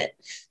address it.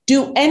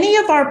 Do any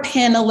of our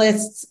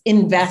panelists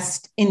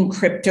invest in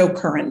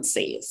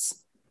cryptocurrencies?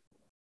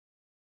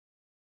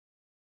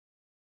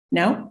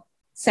 No?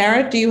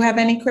 Sarah, do you have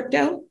any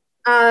crypto?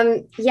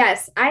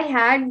 Yes, I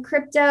had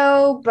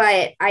crypto,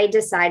 but I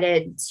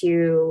decided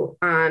to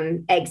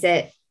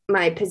exit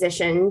my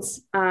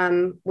positions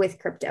with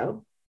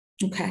crypto.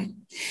 Okay.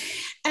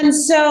 And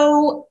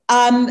so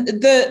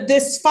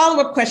this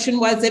follow-up question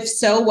was, if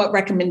so, what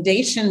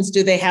recommendations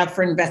do they have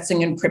for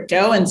investing in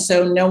crypto? And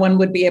so no one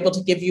would be able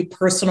to give you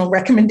personal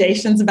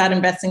recommendations about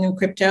investing in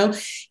crypto.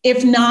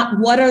 If not,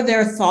 what are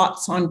their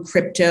thoughts on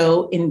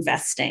crypto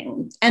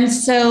investing? And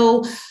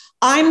so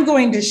I'm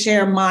going to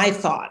share my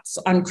thoughts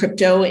on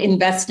crypto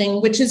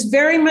investing, which is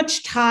very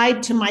much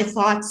tied to my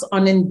thoughts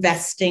on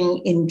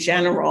investing in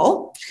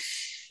general.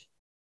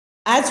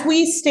 As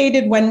we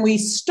stated when we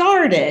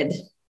started,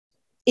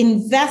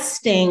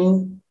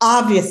 investing,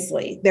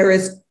 obviously, there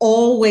is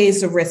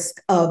always a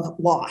risk of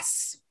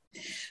loss.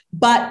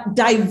 But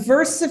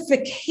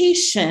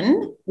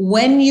diversification,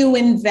 when you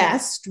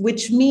invest,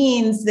 which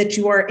means that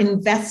you are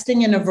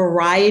investing in a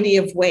variety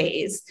of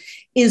ways,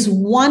 is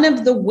one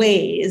of the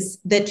ways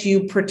that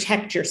you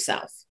protect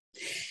yourself.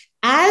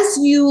 As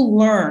you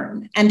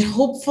learn, and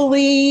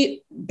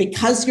hopefully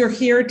because you're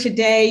here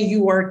today,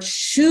 you are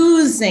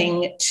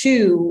choosing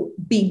to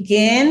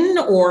begin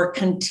or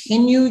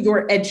continue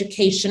your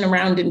education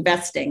around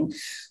investing,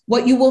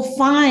 what you will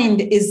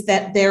find is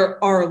that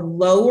there are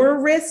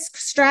lower risk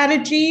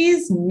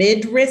strategies,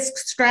 mid-risk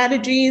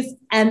strategies,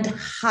 and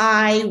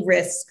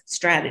high-risk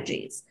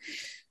strategies.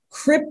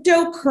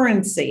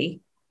 Cryptocurrency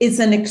is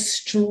an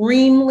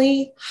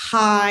extremely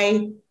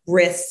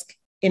high-risk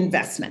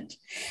investment.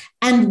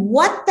 And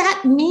what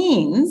that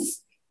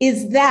means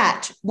is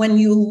that when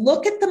you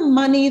look at the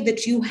money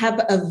that you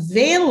have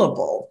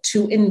available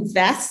to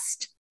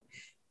invest,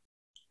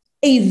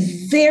 a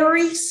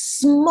very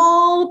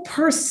small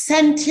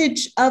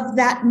percentage of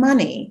that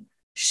money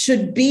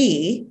should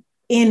be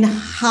in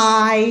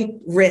high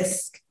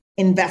risk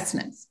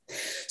investments.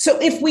 So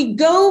if we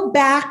go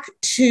back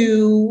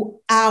to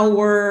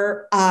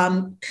our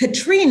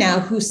Katrina,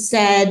 who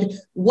said,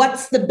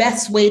 what's the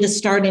best way to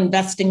start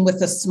investing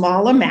with a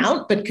small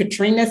amount? But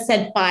Katrina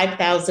said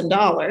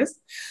 $5,000.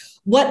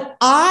 What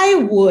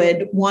I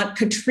would want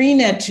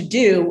Katrina to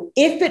do,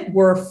 if it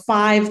were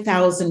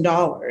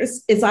 $5,000,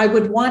 is I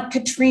would want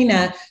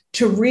Katrina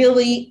to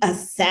really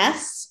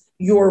assess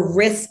your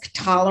risk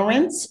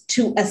tolerance,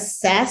 to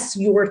assess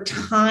your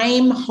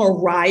time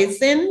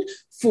horizon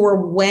for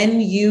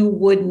when you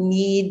would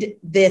need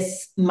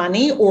this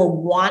money or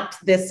want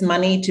this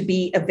money to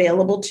be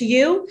available to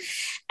you.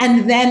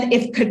 And then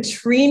if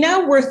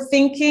Katrina were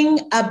thinking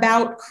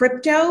about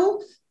crypto,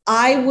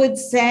 I would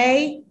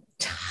say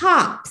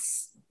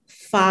tops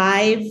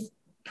 5%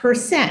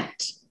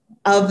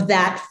 of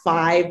that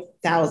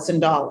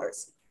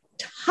 $5,000.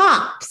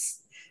 Tops.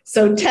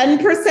 So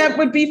 10%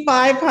 would be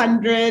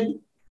 $500.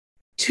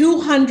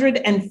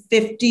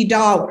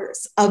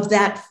 $250 of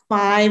that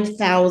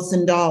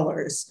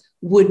 $5,000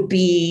 would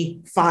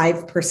be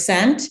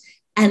 5%.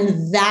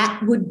 And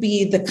that would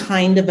be the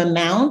kind of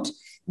amount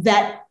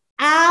that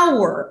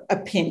our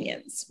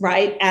opinions,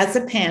 right, as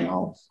a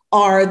panel,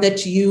 are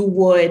that you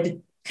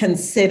would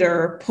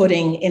consider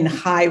putting in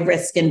high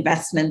risk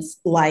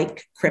investments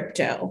like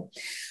crypto.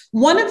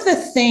 One of the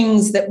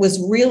things that was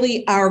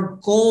really our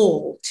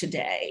goal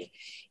today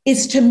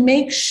is to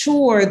make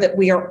sure that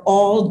we are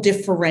all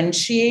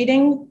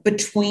differentiating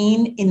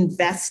between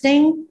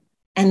investing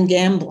and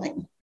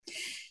gambling.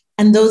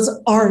 And those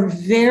are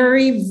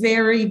very,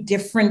 very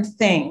different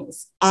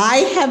things. I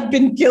have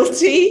been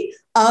guilty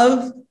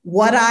of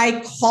what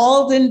I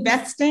called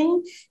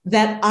investing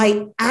that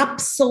I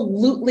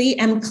absolutely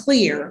am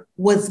clear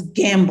was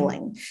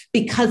gambling,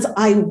 because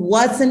I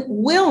wasn't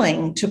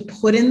willing to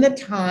put in the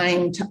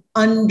time to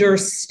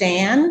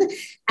understand.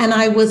 And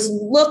I was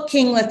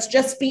looking, let's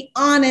just be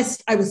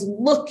honest, I was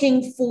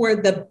looking for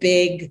the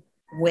big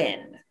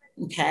win.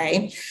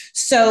 Okay.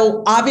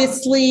 So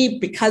obviously,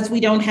 because we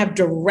don't have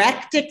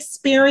direct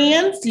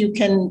experience, you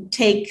can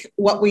take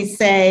what we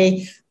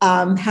say,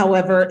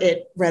 however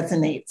it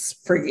resonates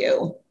for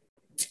you.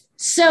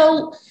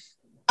 So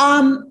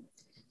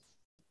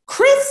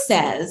Chris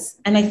says,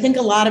 and I think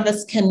a lot of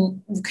us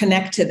can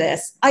connect to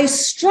this, I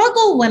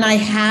struggle when I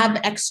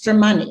have extra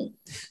money,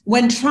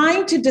 when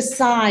trying to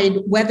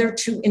decide whether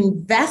to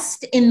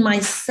invest in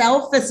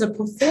myself as a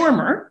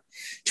performer,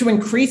 to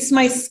increase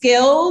my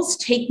skills,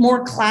 take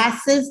more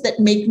classes that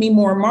make me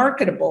more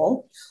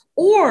marketable,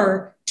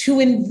 or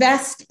to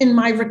invest in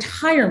my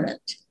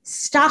retirement,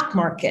 stock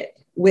market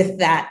with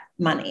that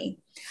money.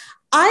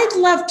 I'd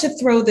love to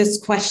throw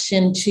this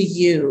question to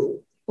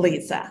you,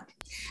 Liza.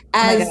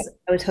 As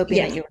I was hoping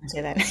Yeah. that you were going to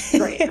say that.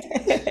 Great.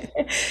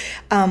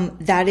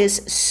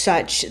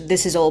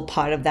 This is all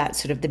part of that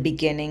sort of the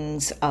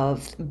beginnings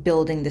of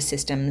building the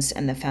systems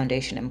and the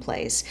foundation in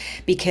place.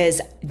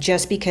 Because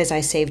just because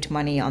I saved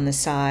money on the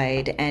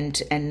side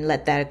and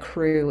let that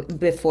accrue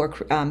before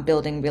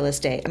building real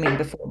estate, I mean,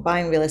 before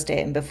buying real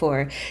estate and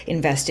before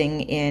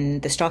investing in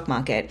the stock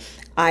market,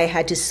 I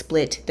had to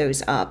split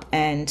those up.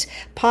 And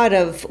part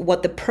of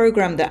what the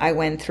program that I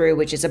went through,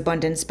 which is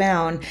Abundance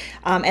Bound,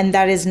 and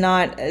that is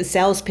not a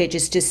sales pitch,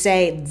 is to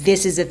say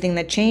this is the thing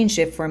that changed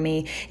it for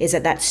me, is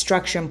that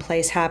structure in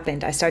place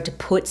happened. I started to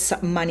put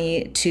some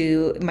money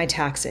to my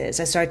taxes.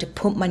 I started to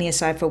put money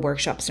aside for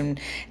workshops and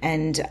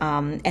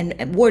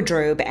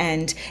wardrobe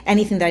and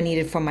anything that I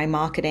needed for my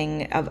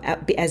marketing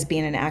as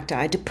being an actor.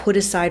 I had to put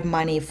aside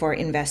money for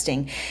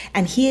investing.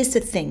 And here's the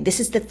thing. This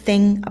is the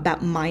thing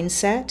about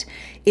mindset,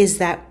 is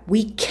that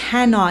we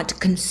cannot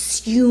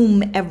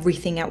consume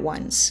everything at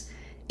once.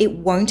 It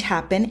won't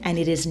happen, and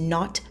it is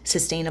not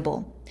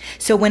sustainable.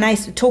 So when I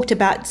talked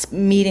about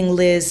meeting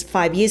Liz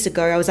 5 years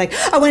ago, I was like,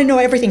 I want to know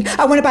everything.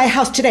 I want to buy a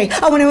house today.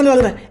 I want to, blah,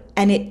 blah, blah.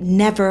 And it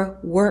never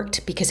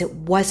worked because it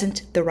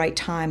wasn't the right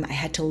time. I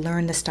had to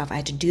learn the stuff. I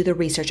had to do the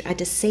research. I had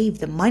to save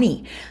the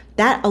money.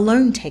 That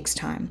alone takes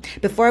time.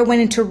 Before I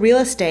went into real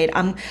estate,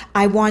 before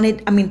I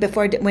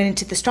went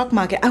into the stock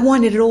market, I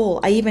wanted it all.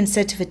 I even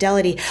said to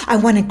Fidelity, I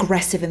want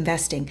aggressive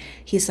investing.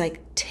 He's like,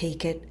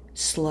 take it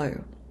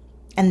slow.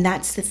 And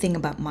that's the thing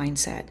about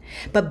mindset.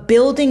 But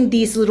building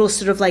these little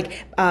sort of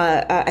like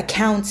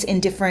accounts in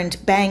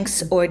different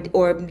banks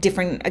or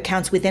different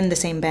accounts within the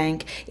same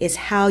bank is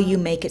how you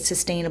make it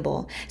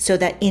sustainable, so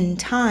that in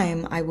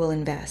time I will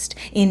invest.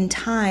 In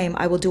time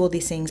I will do all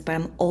these things, but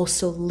I'm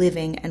also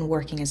living and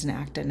working as an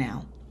actor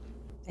now.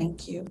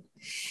 Thank you.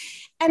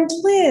 And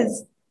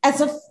Liz,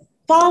 as a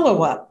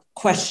follow-up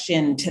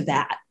question to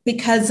that,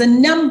 because a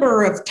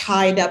number of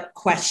tied up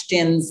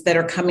questions that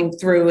are coming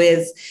through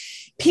is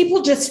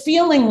people just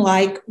feeling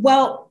like,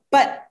 well,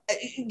 but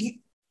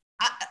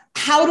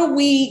how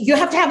do you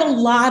have to have a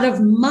lot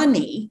of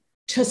money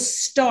to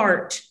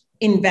start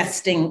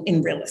investing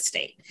in real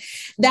estate.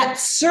 That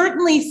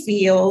certainly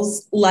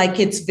feels like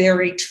it's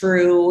very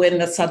true in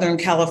the Southern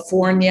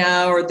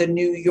California or the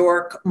New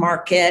York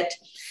market.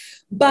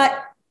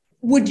 But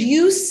would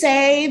you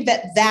say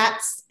that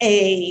that's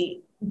a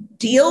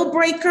deal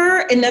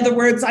breaker? In other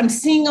words, I'm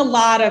seeing a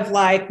lot of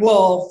like,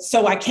 well,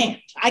 so I can't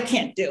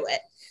do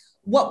it.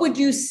 What would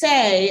you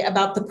say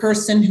about the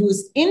person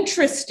who's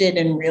interested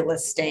in real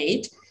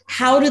estate?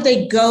 How do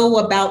they go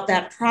about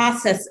that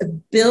process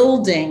of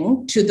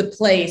building to the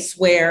place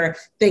where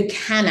they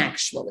can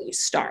actually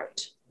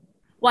start?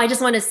 Well, I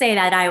just want to say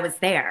that I was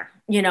there.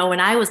 You know, when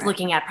I was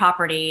looking at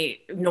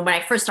property, you know, when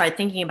I first started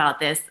thinking about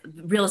this,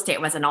 real estate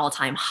was an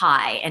all-time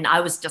high. And I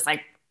was just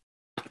like,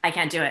 I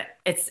can't do it.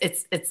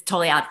 It's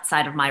totally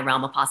outside of my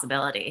realm of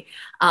possibility.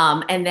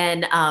 And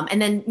then,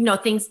 you know,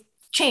 things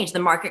changed. The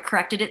market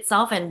corrected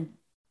itself, and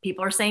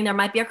people are saying there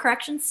might be a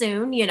correction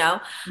soon, you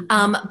know.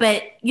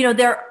 But, you know,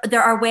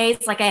 there are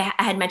ways, like I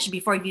had mentioned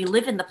before, if you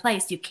live in the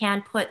place, you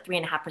can put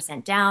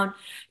 3.5% down.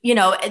 You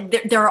know,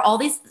 there are all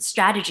these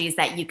strategies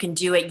that you can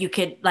do it. You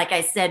could, like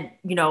I said,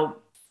 you know,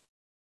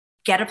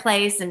 get a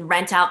place and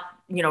rent out,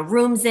 you know,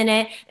 rooms in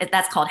it.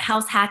 That's called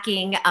house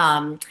hacking.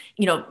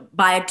 You know,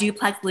 buy a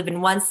duplex, live in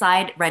one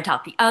side, rent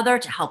out the other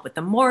to help with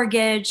the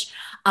mortgage.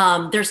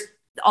 There's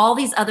all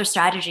these other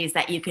strategies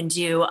that you can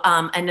do.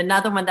 And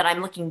another one that I'm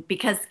looking,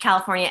 because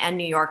California and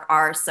New York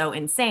are so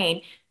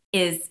insane,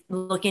 is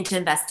look into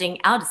investing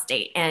out of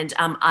state. And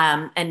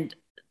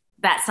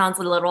that sounds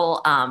a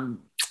little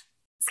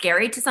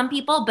scary to some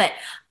people, but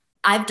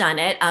I've done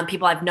it.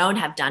 People I've known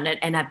have done it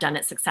and have done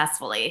it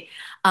successfully.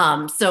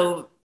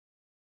 So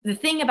the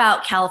thing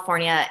about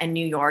California and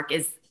New York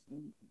is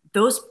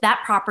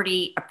that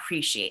property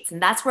appreciates.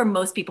 And that's where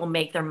most people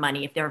make their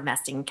money if they're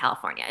investing in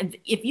California. And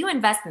if you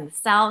invest in the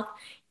South,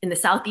 in the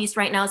Southeast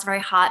right now, it's very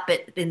hot,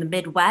 but in the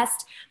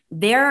Midwest,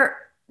 their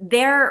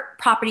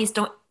properties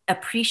don't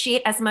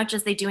appreciate as much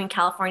as they do in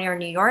California or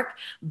New York,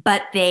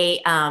 but they're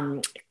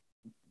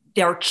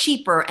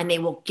cheaper and they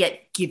will give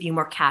you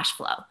more cash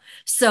flow.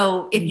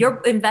 So if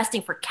you're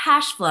investing for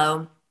cash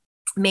flow,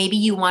 maybe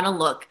you want to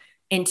look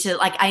into,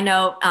 like, I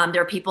know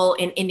there are people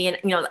in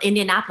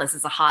Indianapolis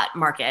is a hot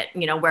market,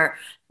 you know, where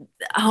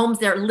homes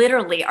there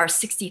literally are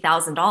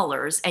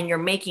 $60,000 and you're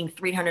making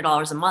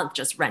 $300 a month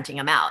just renting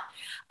them out.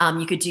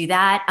 You could do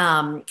that.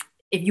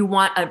 If you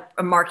want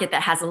a market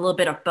that has a little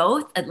bit of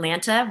both,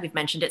 Atlanta, we've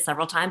mentioned it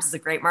several times, is a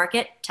great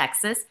market.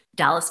 Texas,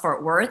 Dallas,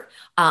 Fort Worth,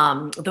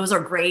 those are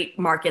great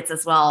markets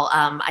as well.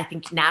 I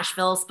think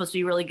Nashville is supposed to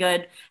be really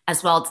good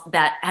as well.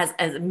 That has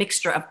a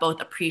mixture of both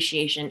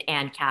appreciation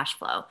and cash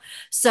flow.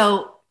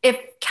 So if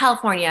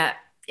California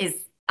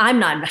I'm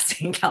not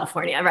investing in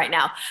California right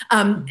now.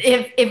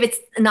 If it's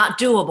not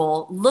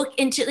doable, look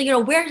into, you know,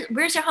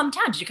 where's your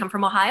hometown? Did you come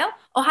from Ohio?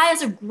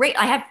 Ohio's a great,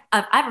 I have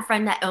a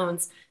friend that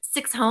owns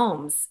 6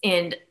 homes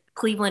in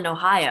Cleveland,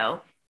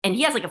 Ohio. And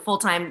he has like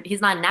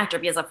he's not an actor,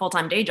 but he has a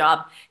full-time day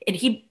job and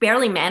he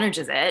barely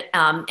manages it.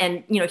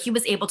 And, you know, he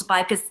was able to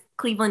buy, because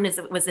Cleveland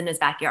was in his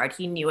backyard.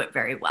 He knew it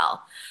very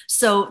well.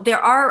 So there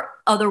are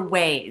other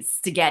ways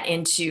to get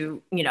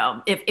into,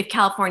 if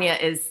California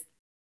is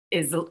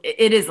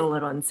it is a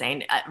little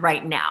insane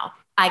right now.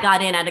 I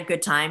got in at a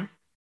good time.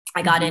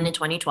 I got in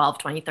 2012,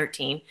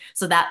 2013.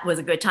 So that was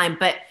a good time.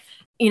 But,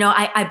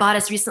 I bought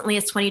as recently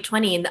as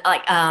 2020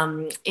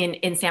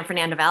 in San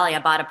Fernando Valley. I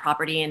bought a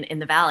property in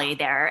the Valley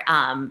there.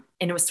 And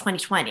it was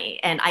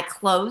 2020. And I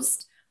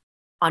closed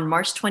on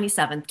March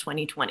 27th,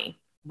 2020,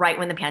 right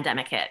when the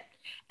pandemic hit.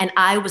 And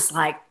I was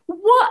like,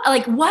 what?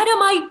 Like, what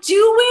am I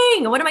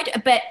doing? What am I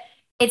doing? But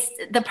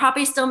the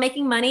property's still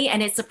making money,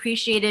 and it's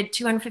appreciated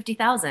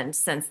 250,000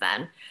 since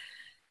then.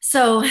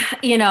 So,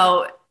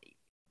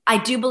 I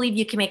do believe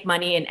you can make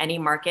money in any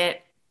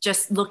market.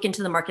 Just look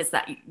into the markets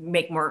that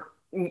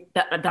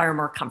that are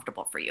more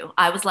comfortable for you.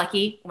 I was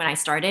lucky when I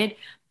started,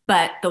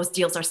 but those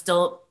deals are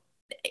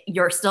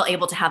you're still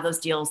able to have those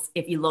deals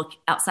if you look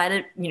outside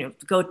of,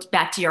 go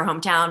back to your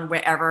hometown,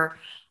 wherever,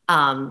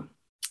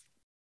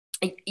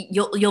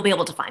 you'll be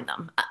able to find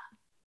them.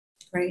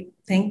 Great,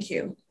 thank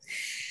you.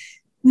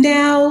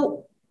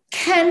 Now,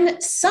 can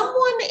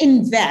someone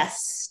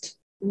invest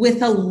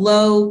with a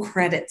low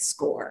credit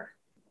score?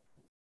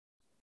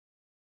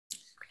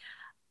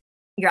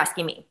 You're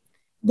asking me.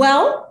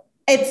 Well,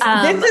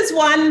 this is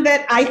one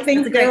that I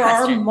think there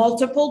are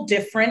multiple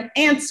different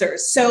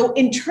answers. So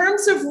in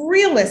terms of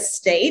real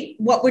estate,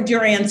 what would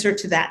your answer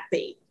to that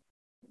be?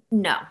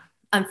 No.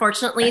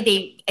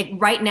 Unfortunately,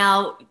 right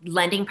now,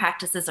 lending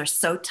practices are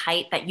so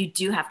tight that you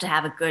do have to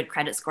have a good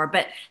credit score.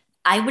 But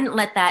I wouldn't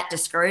let that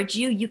discourage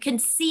you. You can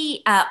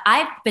see,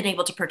 I've been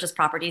able to purchase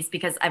properties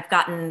because I've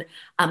gotten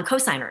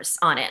co-signers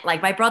on it.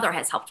 Like my brother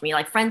has helped me,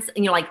 like friends,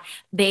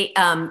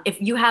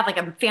 if you have like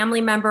a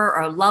family member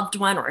or a loved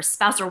one or a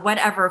spouse or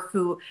whatever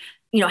who,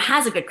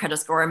 has a good credit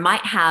score and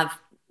might have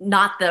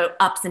not the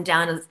ups and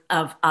downs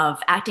of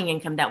acting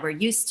income that we're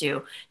used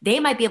to, they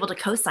might be able to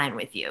co-sign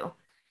with you.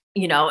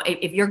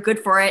 If you're good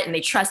for it and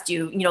they trust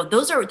you,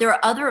 there are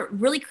other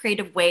really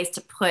creative ways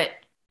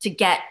to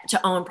get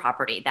to own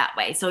property that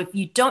way. So if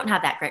you don't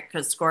have that great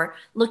credit score,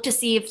 look to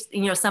see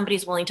if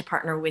somebody's willing to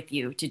partner with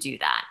you to do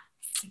that.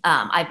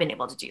 I've been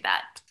able to do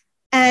that.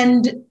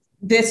 And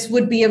this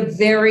would be a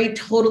very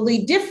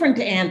totally different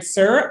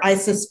answer, I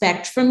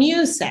suspect, from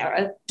you,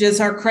 Sarah. Does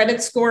our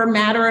credit score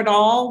matter at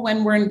all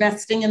when we're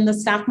investing in the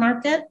stock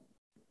market?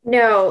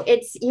 No,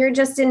 you're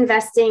just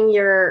investing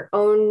your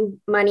own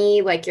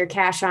money, like your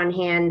cash on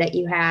hand that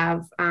you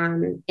have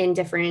in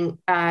different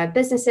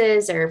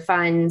businesses or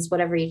funds,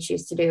 whatever you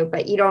choose to do.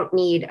 But you don't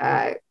need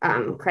a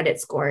credit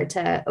score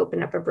to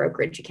open up a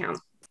brokerage account.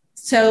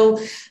 So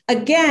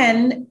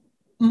again,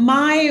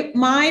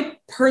 my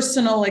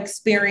personal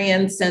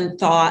experience and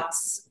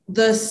thoughts,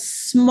 the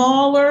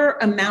smaller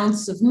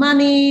amounts of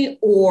money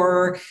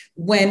or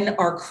when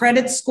our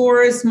credit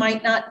scores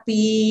might not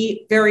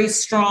be very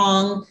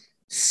strong,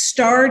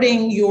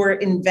 starting your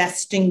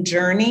investing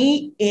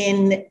journey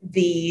in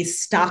the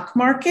stock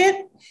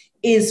market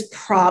is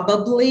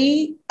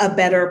probably a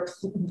better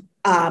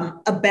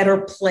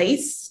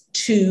place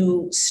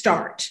to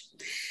start.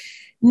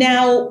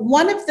 Now,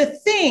 one of the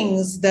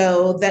things,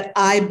 though, that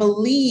I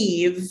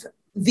believe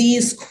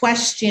these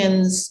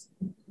kinds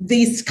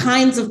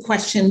of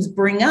questions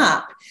bring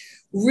up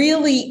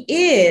really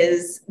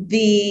is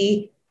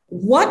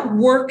what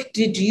work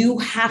did you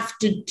have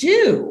to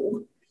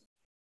do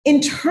in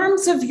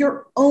terms of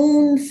your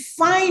own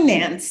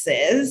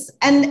finances?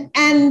 And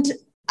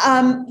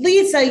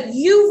Liza,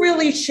 you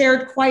really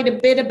shared quite a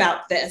bit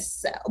about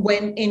this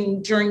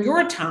during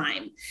your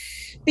time,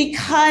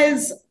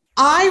 because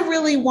I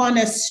really want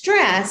to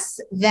stress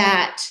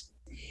that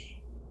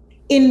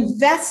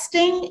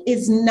investing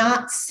is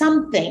not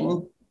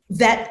something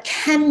that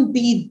can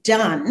be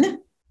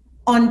done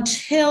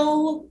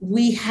until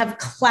we have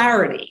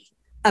clarity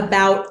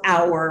about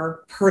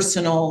our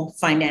personal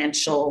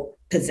financial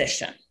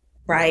position.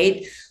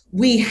 Right?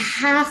 We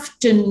have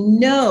to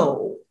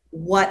know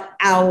what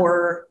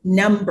our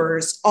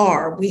numbers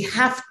are. We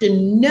have to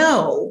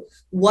know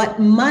what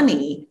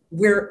money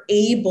we're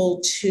able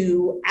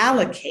to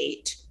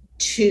allocate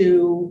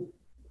to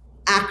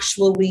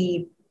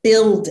actually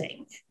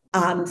building.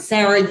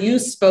 Sarah, you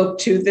spoke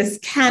to this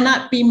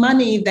cannot be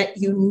money that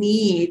you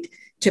need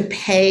to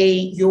pay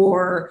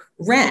your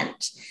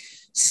rent.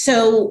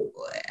 So,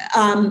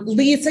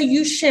 Liza,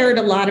 you shared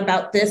a lot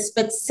about this,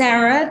 but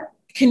Sarah,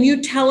 can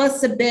you tell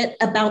us a bit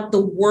about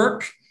the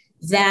work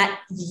that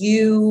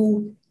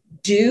you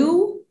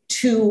do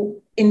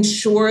to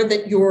ensure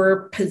that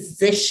your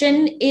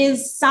position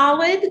is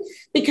solid?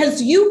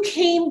 Because you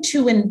came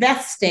to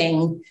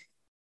investing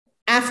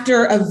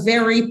after a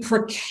very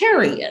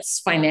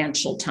precarious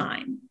financial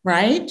time,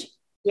 right?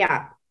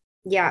 Yeah.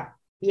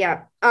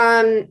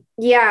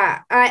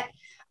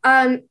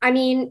 I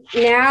mean,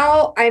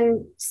 now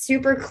I'm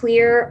super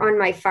clear on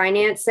my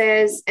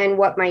finances and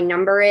what my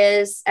number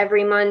is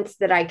every month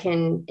that I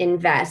can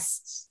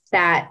invest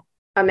that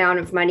amount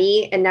of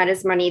money. And that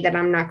is money that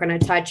I'm not going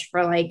to touch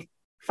for like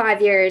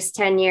 5 years,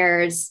 10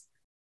 years,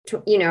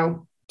 till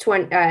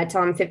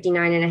I'm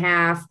 59 and a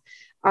half.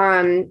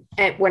 and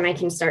when I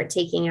can start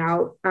taking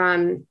out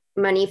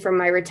money from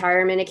my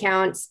retirement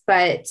accounts.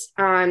 But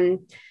for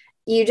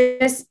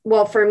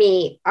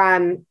me,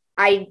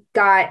 I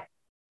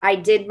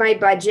did my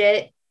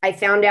budget. I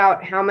found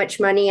out how much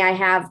money I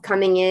have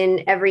coming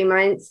in every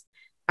month.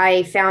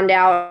 I found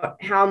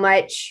out how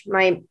much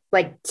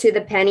to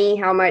the penny,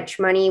 how much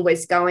money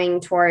was going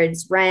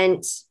towards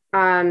rent,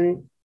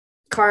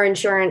 car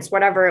insurance,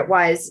 whatever it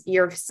was,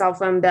 your cell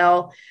phone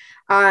bill.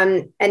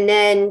 And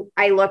then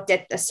I looked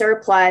at the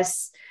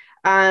surplus.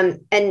 And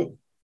in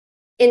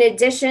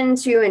addition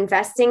to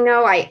investing,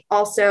 though, I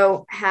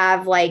also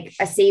have like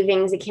a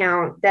savings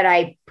account that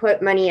I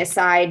put money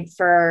aside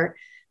for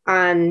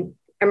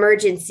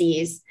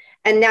emergencies.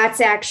 And that's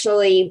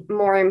actually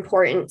more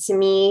important to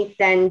me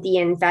than the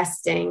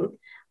investing.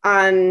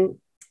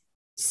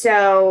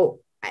 So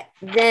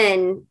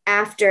then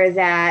after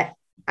that,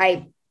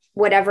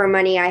 whatever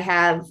money I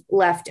have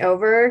left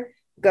over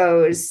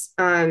goes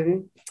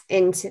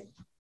into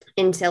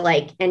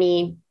like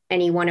any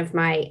one of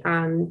my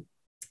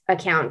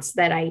accounts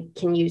that I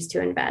can use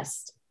to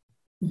invest.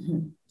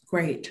 Mm-hmm.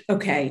 Great.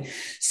 Okay.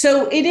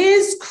 So it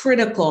is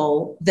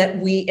critical that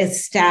we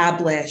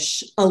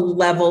establish a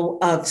level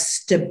of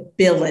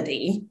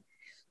stability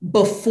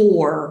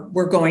before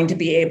we're going to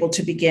be able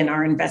to begin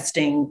our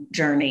investing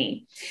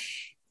journey.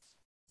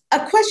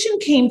 A question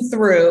came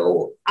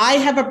through. I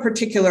have a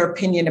particular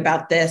opinion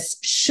about this.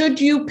 Should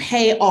you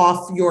pay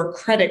off your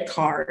credit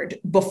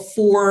card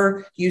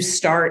before you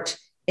start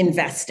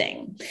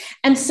investing?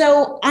 And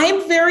so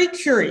I'm very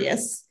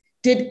curious,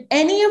 did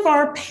any of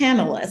our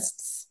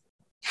panelists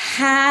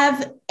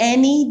have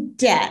any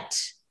debt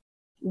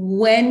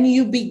when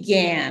you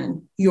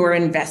began your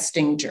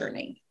investing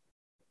journey?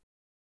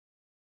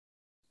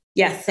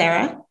 Yes,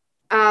 Sarah?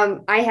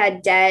 I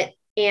had debt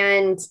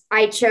and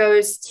I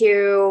chose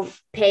to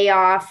pay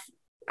off.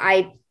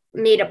 I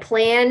made a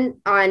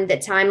plan on the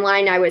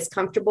timeline I was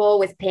comfortable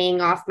with paying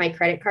off my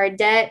credit card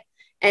debt.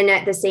 And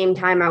at the same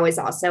time, I was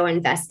also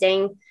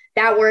investing.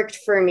 That worked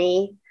for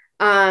me.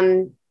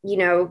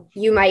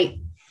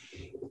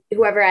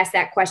 Whoever asked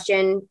that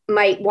question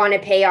might want to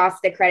pay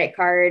off the credit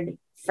card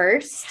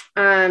first.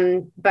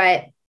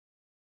 But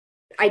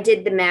I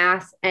did the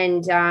math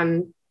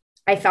and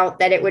I felt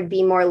that it would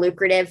be more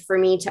lucrative for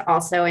me to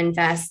also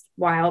invest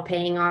while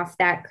paying off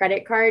that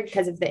credit card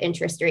because of the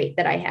interest rate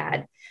that I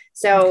had.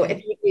 So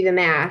if you do the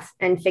math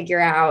and figure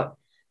out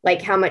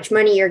like how much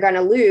money you're going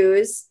to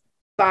lose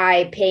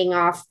by paying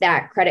off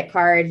that credit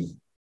card,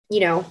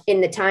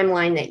 in the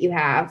timeline that you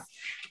have,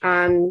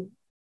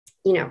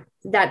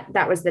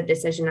 that was the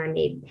decision I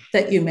made.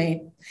 That you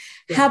made.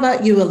 Yeah. How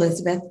about you,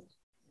 Elizabeth?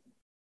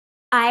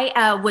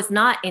 I was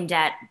not in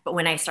debt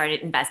when I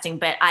started investing,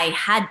 but I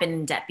had been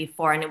in debt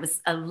before. And it was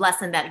a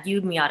lesson that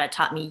you, Miata,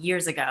 taught me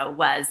years ago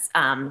was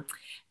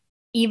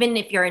even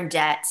if you're in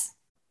debt,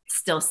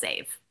 still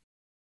save.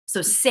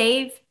 So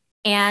save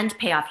and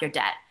pay off your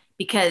debt.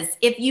 Because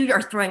if you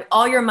are throwing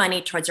all your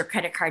money towards your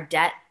credit card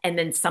debt and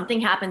then something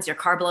happens, your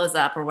car blows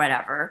up or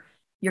whatever,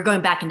 you're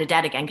going back into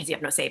debt again because you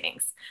have no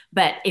savings.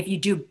 But if you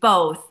do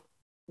both,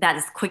 that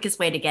is the quickest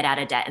way to get out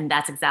of debt. And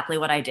that's exactly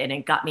what I did. And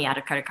it got me out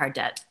of credit card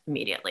debt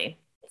immediately.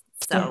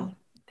 So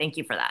Thank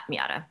you for that,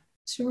 Miata.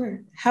 Sure.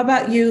 How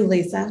about you,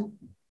 Liza?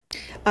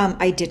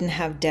 I didn't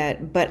have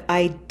debt, but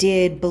I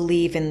did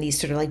believe in these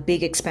sort of like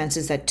big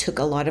expenses that took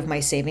a lot of my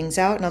savings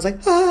out. And I was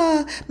like,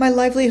 my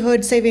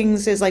livelihood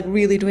savings is like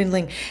really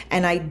dwindling.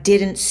 And I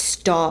didn't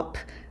stop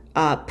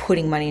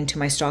putting money into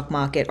my stock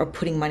market or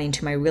putting money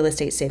into my real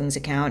estate savings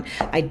account.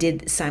 I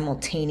did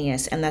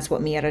simultaneous. And that's what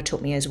Miata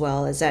taught me as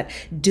well, is that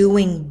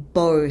doing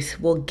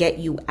both will get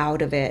you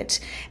out of it.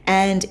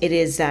 And it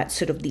is that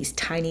sort of these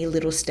tiny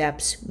little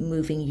steps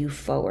moving you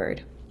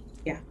forward.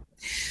 Yeah.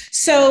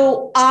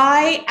 So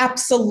I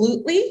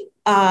absolutely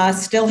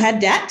still had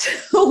debt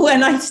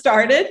when I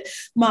started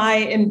my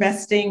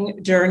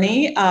investing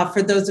journey.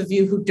 For those of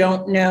you who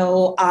don't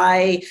know,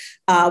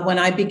 when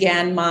I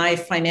began my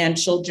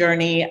financial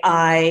journey,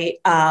 I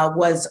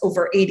was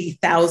over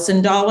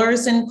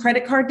 $80,000 in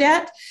credit card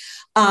debt.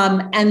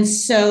 And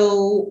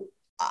so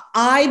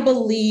I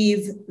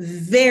believe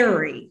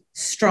very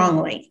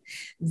strongly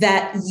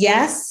that,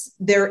 yes,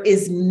 there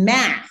is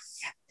math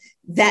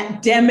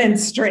that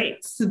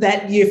demonstrates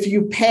that if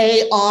you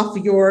pay off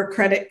your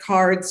credit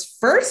cards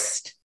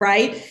first,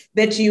 right,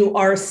 that you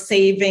are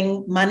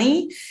saving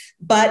money.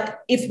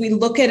 But if we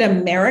look at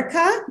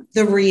America,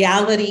 the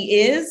reality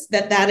is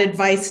that that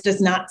advice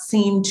does not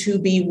seem to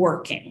be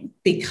working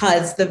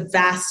because the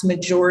vast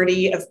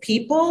majority of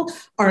people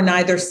are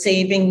neither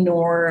saving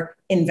nor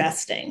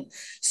investing.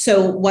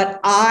 So what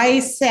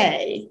I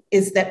say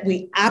is that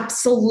we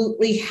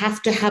absolutely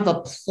have to have a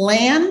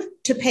plan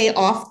to pay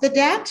off the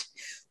debt.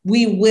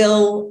 We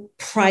will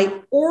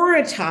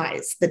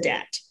prioritize the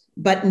debt,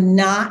 but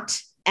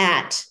not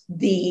at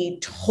the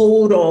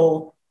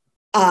total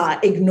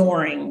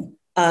ignoring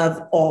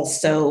of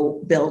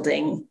also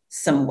building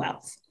some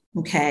wealth.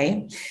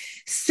 Okay.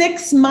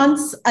 6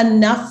 months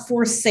enough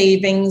for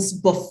savings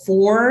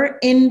before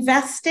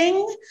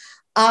investing.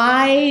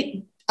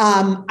 I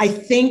I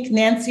think,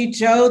 Nancy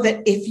Jo,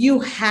 that if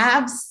you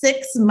have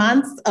 6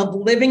 months of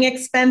living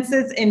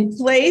expenses in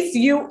place,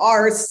 you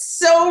are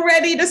so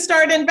ready to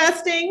start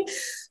investing.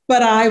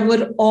 But I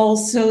would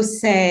also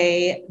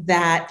say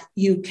that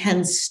you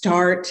can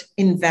start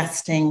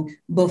investing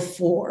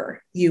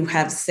before you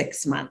have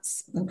 6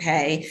 months,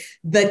 okay?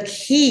 The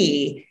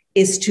key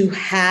is to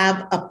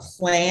have a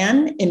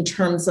plan in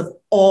terms of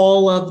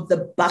all of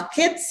the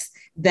buckets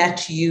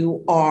that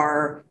you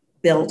are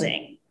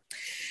building.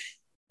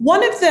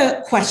 One of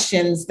the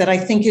questions that I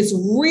think is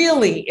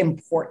really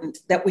important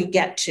that we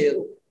get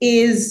to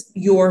is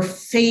your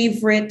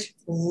favorite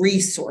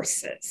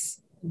resources.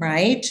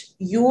 Right?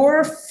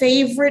 Your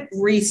favorite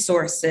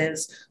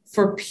resources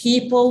for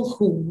people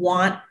who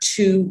want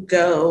to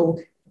go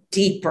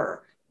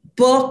deeper.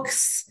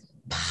 Books,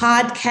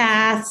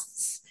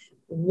 podcasts.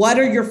 What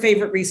are your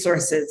favorite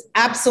resources?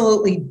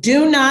 Absolutely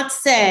do not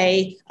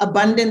say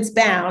Abundance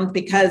Bound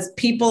because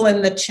people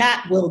in the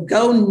chat will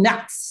go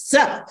nuts.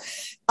 So,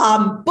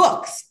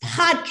 books,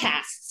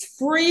 podcasts,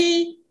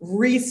 free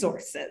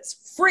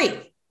resources,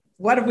 free.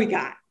 What have we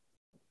got?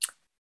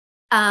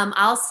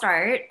 I'll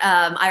start.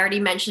 I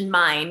already mentioned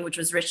mine, which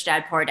was Rich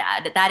Dad, Poor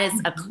Dad. That is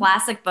a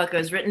classic book. It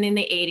was written in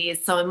the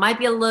 80s, so it might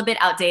be a little bit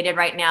outdated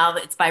right now.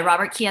 It's by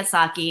Robert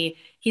Kiyosaki.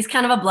 He's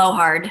kind of a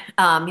blowhard.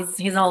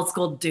 He's an old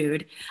school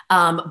dude.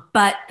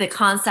 But the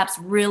concepts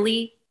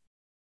really,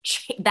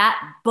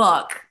 that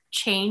book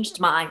changed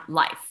my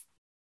life.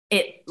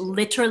 It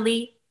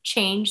literally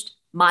changed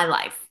my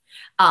life.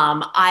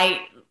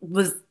 I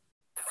was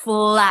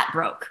flat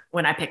broke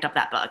when I picked up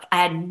that book. I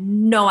had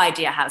no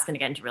idea how I was going to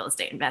get into real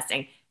estate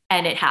investing,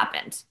 and it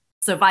happened.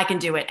 So if I can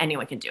do it,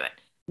 anyone can do it.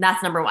 And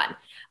that's number one.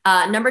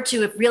 Number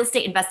two, if real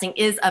estate investing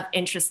is of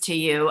interest to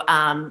you,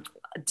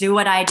 do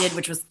what I did,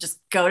 which was just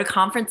go to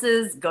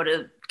conferences, go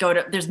to,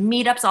 there's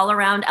meetups all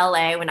around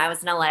LA. When I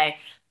was in LA,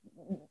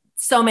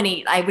 so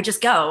many, I would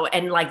just go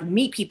and like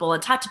meet people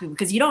and talk to people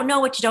because you don't know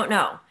what you don't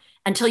know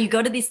until you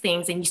go to these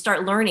things and you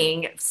start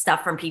learning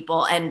stuff from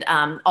people and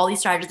all these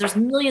strategies. There's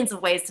millions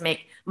of ways to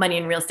make money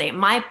in real estate.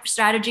 My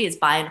strategy is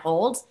buy and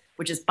hold,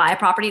 which is buy a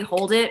property,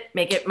 hold it,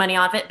 make it money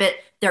off it. But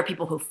there are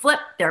people who flip,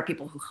 there are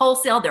people who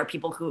wholesale, there are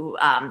people who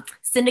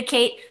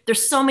syndicate.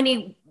 There's so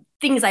many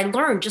things I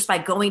learned just by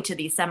going to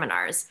these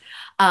seminars.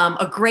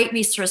 A great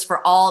resource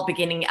for all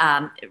beginning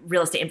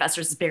real estate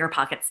investors is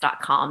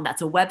biggerpockets.com.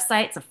 That's a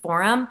website, it's a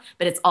forum,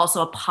 but it's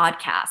also a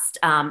podcast.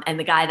 And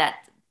the guy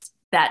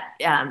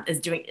that is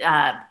doing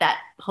that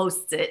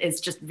hosts it is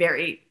just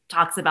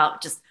talks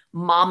about just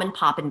mom and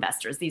pop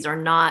investors. These are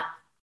not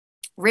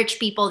rich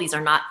people. These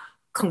are not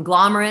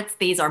conglomerates.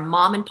 These are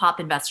mom and pop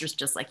investors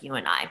just like you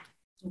and I.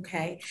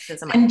 Okay.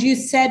 And you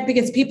said,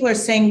 because people are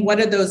saying, what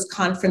are those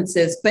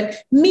conferences?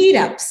 But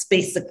meetups,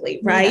 basically,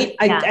 right?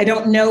 Yeah. I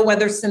don't know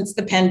whether since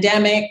the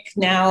pandemic,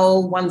 now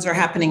ones are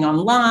happening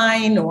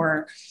online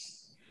or...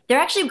 They're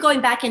actually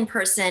going back in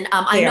person.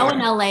 I know in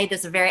LA,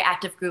 there's a very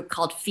active group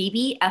called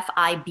FIBI,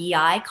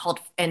 F-I-B-I,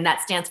 and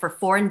that stands for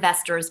For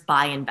Investors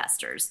by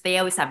Investors. They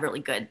always have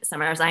really good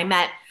seminars. I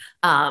met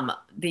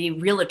the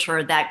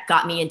realtor that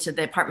got me into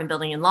the apartment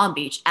building in Long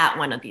Beach at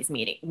one of these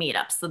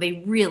meetups. So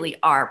they really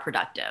are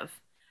productive.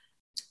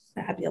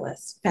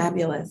 Fabulous,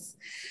 fabulous.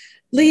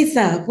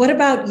 Liza, what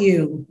about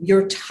you?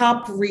 Your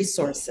top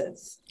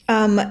resources?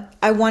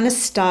 I want to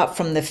start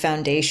from the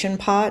foundation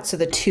part. So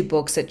the two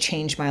books that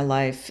changed my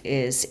life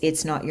is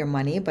It's Not Your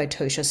Money by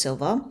Tosha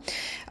Silva.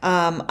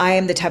 I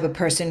am the type of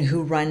person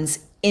who runs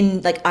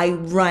in, like I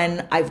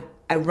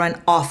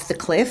run off the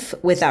cliff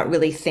without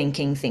really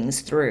thinking things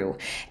through.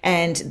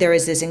 And there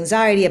is this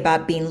anxiety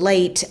about being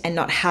late and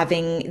not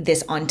having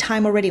this on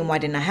time already. And why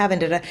didn't I have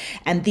it?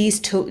 And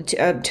these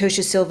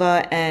Tosha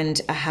Silva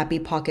and A Happy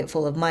Pocket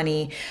Full of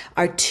Money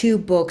are two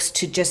books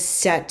to just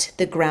set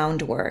the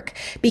groundwork.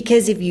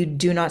 Because if you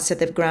do not set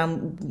the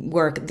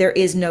groundwork, there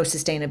is no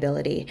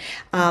sustainability.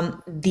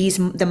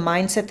 The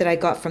mindset that I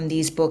got from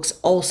these books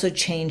also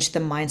changed the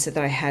mindset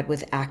that I had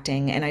with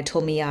acting. And I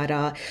told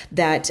Miata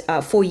that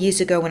 4 years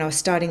ago when I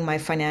was starting my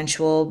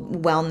financial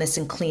wellness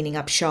and cleaning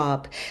up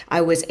shop,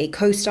 I was a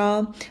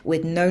co-star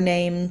with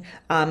no-name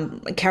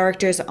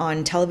characters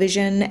on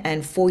television.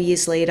 And 4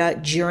 years later,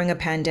 during a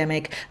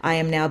pandemic, I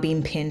am now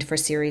being pinned for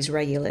series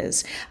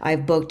regulars.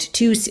 I've booked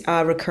 2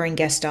 recurring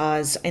guest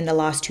stars in the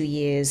last 2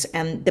 years,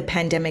 and the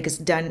pandemic has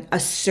done a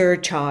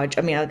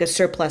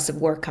surplus of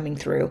work coming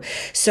through.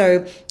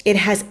 So it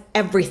has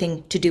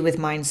everything to do with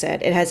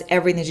mindset. It has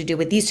everything to do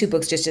with these two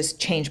books just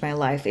changed my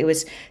life. It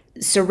was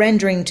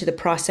surrendering to the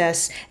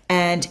process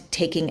and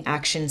taking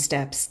action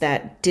steps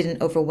that didn't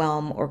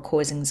overwhelm or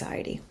cause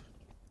anxiety.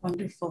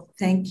 Wonderful.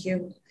 Thank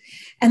you.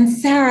 And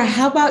Sarah,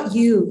 how about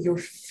you? Your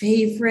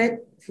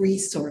favorite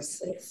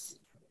resources?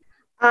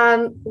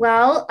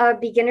 Well, A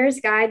Beginner's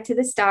Guide to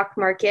the Stock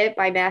Market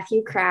by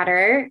Matthew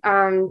Cratter.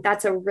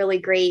 That's a really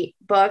great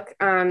book.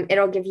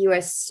 It'll give you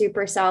a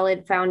super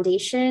solid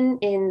foundation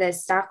in the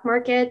stock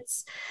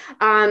markets.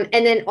 And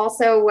then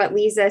also what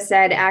Liza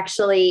said,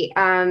 actually,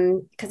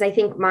 because I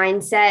think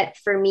mindset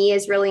for me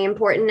is really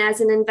important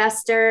as an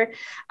investor,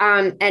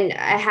 and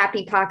a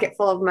happy pocket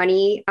full of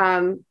money.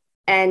 And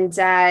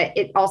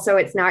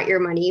It's Not Your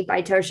Money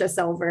by Tosha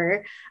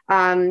Silver.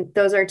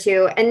 Those are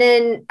two. And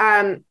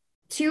then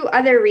two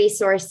other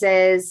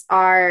resources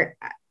are,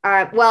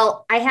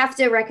 I have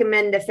to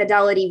recommend the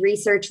Fidelity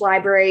Research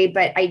Library,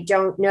 but I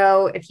don't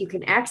know if you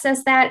can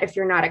access that if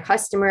you're not a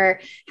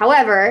customer.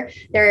 However,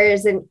 there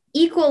is an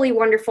equally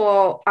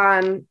wonderful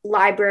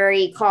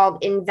library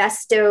called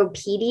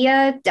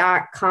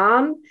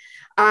investopedia.com.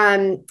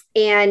 And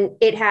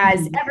it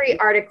has every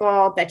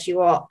article that you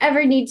will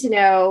ever need to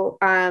know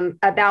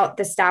about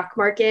the stock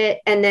market.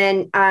 And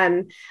then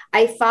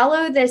I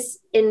follow this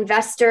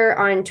investor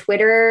on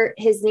Twitter.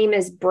 His name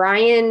is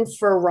Brian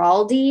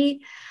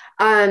Ferraldi.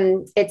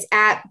 It's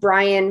at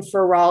Brian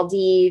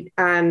Ferraldi.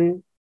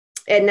 And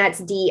that's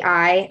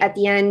DI at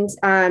the end.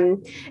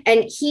 And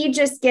he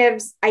just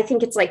gives, I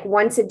think it's like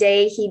once a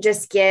day, he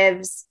just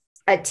gives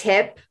a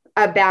tip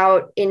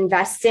about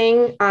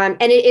investing.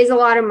 And it is a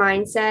lot of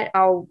mindset.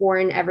 I'll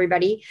warn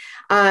everybody.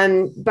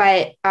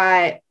 But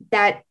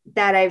that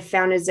I've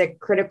found is a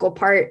critical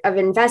part of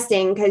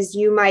investing, because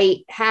you might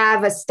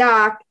have a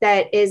stock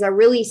that is a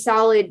really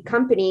solid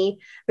company,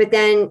 but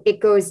then it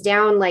goes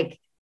down like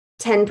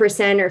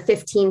 10% or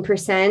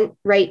 15%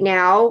 right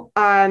now.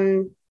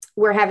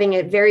 We're having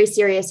a very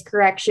serious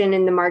correction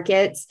in the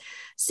markets.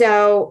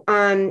 So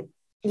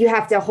you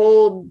have to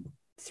hold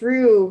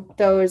through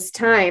those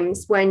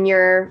times when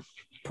your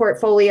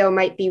portfolio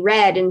might be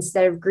red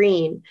instead of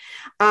green.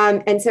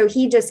 And so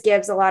he just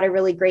gives a lot of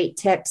really great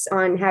tips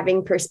on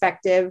having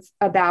perspective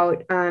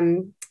about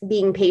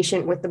being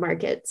patient with the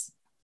markets.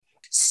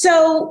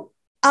 So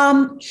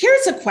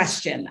here's a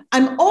question.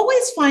 I'm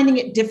always finding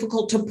it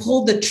difficult to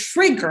pull the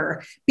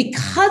trigger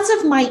because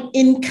of my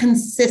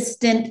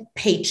inconsistent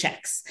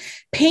paychecks.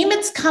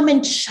 Payments come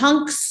in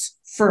chunks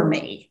for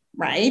me,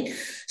 right?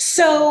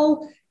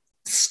 So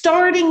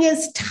starting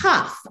is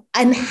tough.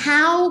 And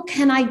how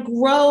can I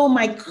grow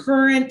my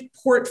current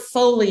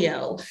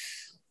portfolio?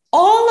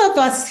 All of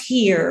us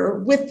here,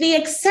 with the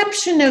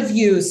exception of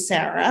you,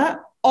 Sarah,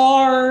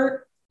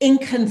 are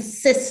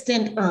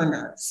inconsistent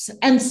earners.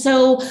 And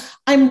so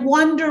I'm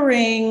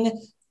wondering,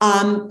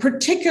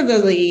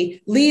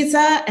 particularly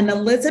Liza and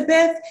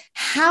Elizabeth,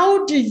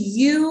 how do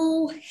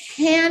you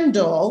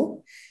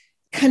handle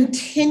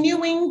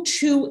continuing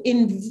to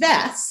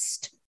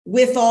invest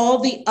with all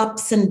the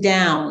ups and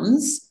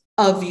downs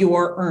of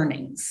your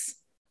earnings?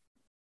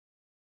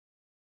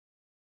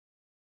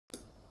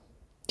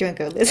 Do you want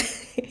to go, Liz?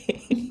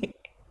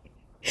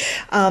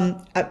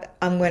 I'm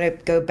going to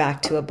go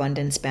back to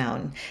Abundance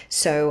Bound.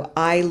 So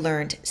I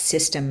learned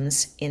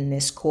systems in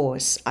this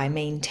course. I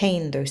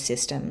maintain those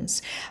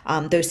systems.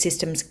 Those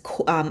systems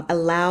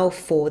allow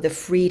for the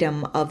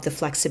freedom of the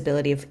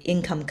flexibility of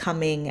income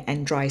coming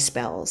and dry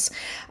spells.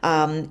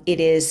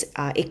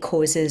 It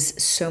causes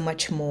so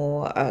much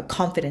more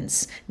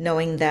confidence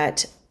knowing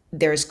that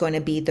there's going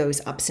to be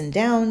those ups and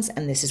downs,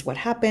 and this is what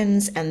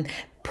happens, and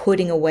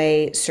putting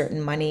away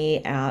certain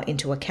money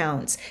into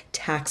accounts,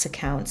 tax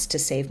accounts, to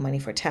save money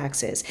for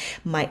taxes.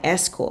 My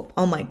S Corp,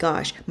 oh my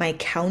gosh, my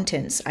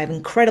accountants, I have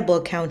incredible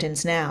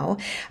accountants now.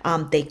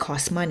 They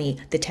cost money,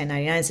 the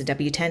 1099s, the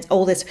W-10s,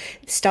 all this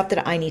stuff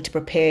that I need to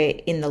prepare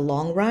in the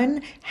long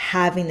run,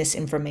 having this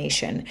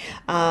information.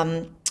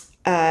 And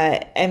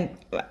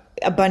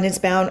Abundance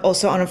Bound,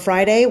 also on a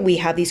Friday, we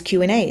have these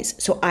Q&As.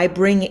 So I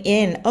bring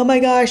in, oh my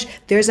gosh,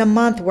 there's a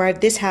month where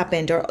this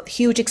happened, or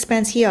huge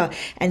expense here.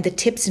 And the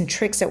tips and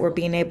tricks that we're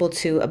being able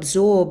to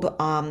absorb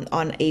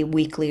on a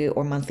weekly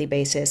or monthly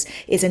basis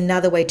is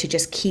another way to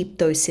just keep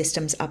those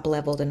systems up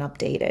leveled and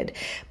updated.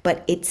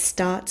 But it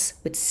starts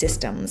with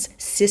systems.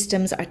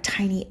 Systems are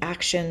tiny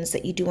actions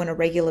that you do on a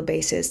regular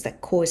basis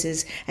that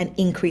causes an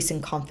increase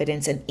in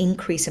confidence, an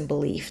increase in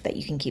belief that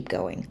you can keep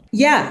going.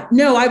 Yeah,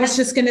 no, I was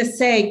just going to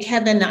say,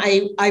 Kevin,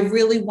 I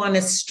really want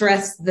to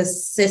stress the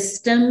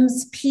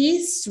systems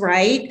piece,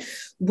 right?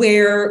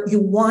 Where you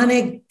want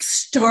to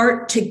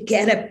start to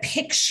get a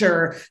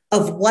picture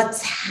of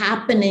what's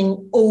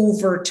happening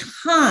over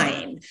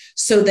time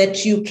so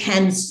that you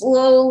can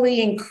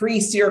slowly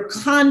increase your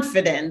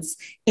confidence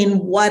in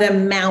what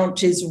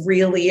amount is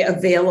really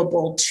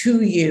available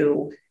to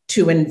you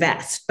to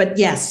invest. But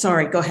yes,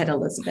 sorry, go ahead,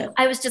 Elizabeth.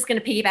 I was just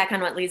going to piggyback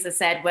on what Liza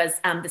said was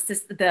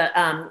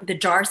the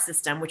JAR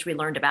system, which we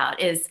learned about,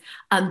 is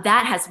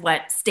that has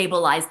what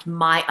stabilized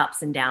my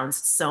ups and downs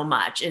so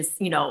much. Is,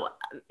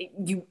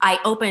 I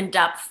opened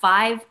up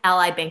 5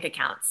 Ally Bank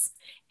accounts,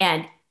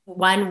 and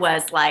one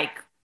was like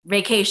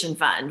vacation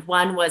fund,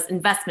 one was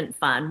investment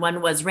fund,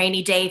 one was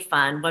rainy day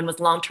fund, one was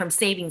long-term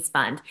savings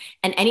fund.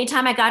 And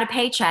anytime I got a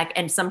paycheck,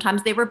 and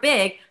sometimes they were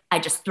big, I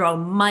just throw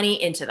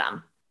money into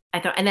them.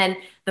 And then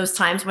those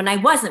times when I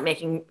wasn't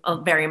making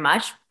very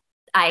much,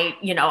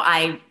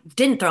 I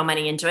didn't throw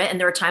money into it. And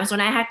there were times when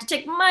I had to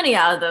take money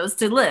out of those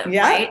to live.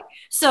 Yeah. Right.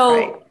 So,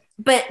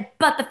 Right.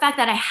 but the fact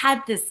that I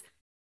had this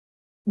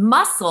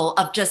muscle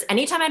of just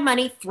anytime I had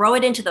money, throw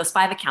it into those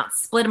 5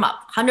 accounts, split them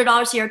up,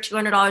 $100 here,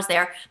 $200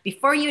 there.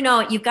 Before you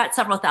know it, you've got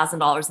several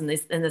 $1,000s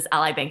in this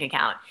Ally Bank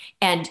account.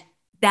 And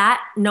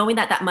that, knowing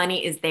that that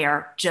money is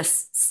there,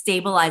 just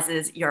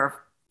stabilizes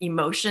your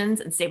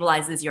emotions and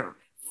stabilizes your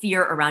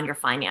fear around your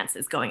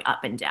finances going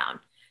up and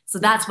down. So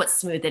that's what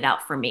smoothed it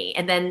out for me.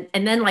 And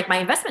then like my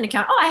investment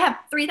account, oh, I have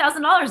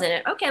 $3,000 in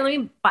it. Okay, let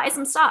me buy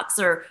some stocks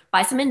or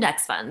buy some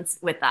index funds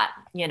with that,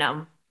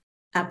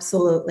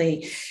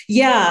 Absolutely.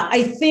 Yeah,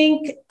 I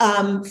think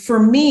for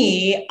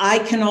me, I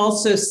can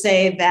also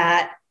say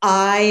that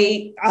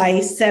I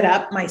set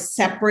up my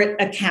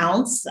separate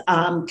accounts.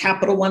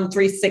 Capital One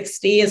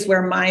 360 is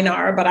where mine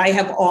are, but I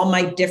have all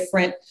my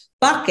different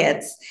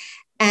buckets.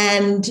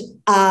 And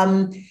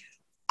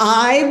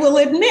I will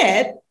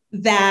admit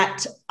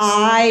that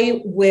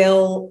I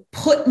will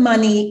put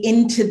money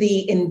into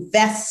the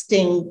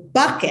investing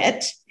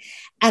bucket,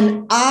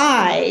 and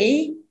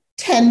I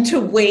tend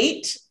to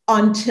wait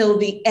until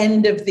the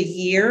end of the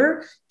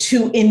year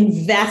to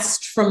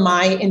invest from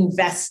my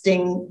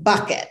investing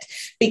bucket,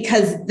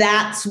 because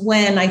that's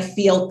when I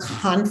feel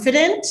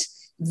confident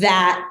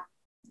that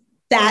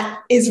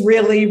that is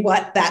really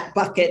what that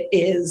bucket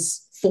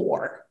is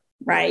for,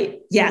 right?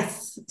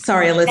 Yes.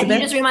 Sorry, Elizabeth. And you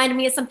just reminded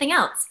me of something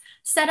else.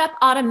 Set up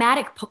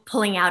automatic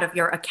pulling out of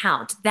your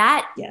account.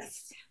 That,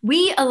 yes,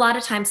 we a lot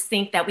of times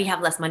think that we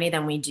have less money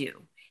than we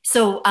do.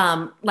 So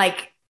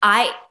like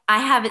I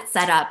have it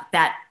set up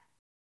that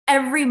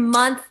every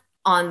month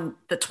on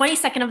the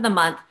 22nd of the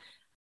month,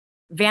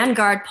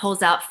 Vanguard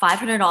pulls out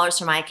 $500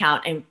 from my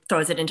account and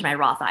throws it into my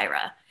Roth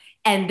IRA.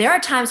 And there are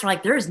times where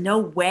like, there is no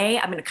way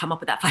I'm going to come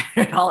up with that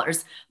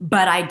 $500,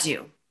 but I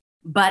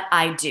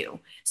do.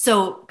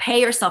 So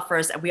pay yourself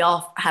first. We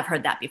all have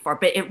heard that before,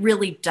 but it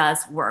really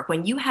does work.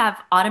 When you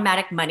have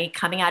automatic money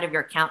coming out of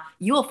your account,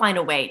 you will find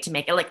a way to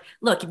make it. Like,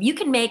 look, if you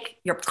can make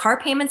your car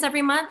payments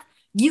every month,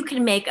 you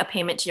can make a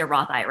payment to your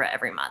Roth IRA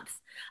every month.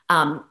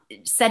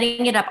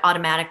 Setting it up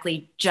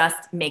automatically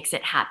just makes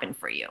it happen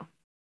for you,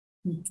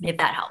 if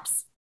that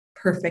helps.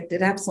 Perfect.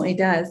 It absolutely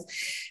does.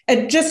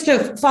 Just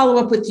to follow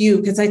up with you,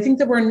 because I think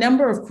there were a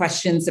number of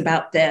questions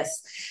about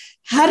this.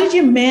 How do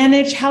you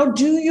manage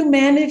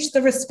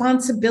the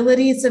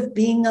responsibilities of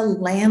being a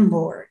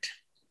landlord?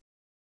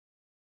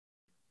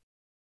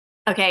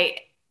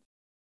 Okay.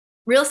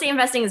 Real estate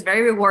investing is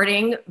very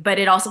rewarding, but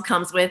it also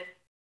comes with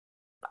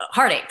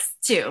heartaches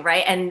too,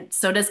 right? And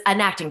so does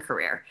an acting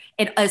career.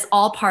 It is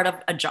all part of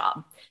a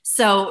job.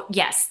 So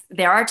yes,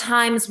 there are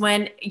times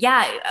when,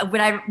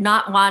 would I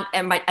not want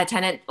a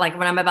tenant, like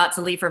when I'm about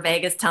to leave for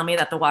Vegas, tell me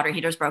that the water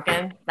heater's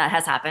broken? That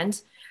has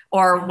happened.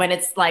 Or when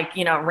it's like,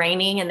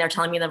 raining and they're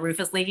telling me the roof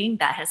is leaking,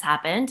 that has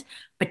happened.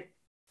 But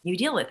you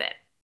deal with it.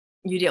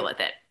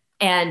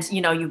 And,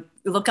 you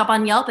look up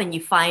on Yelp and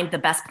you find the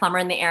best plumber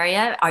in the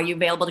area. Are you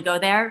available to go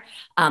there?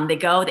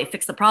 They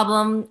fix the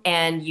problem,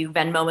 and you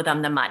Venmo with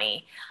them the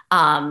money.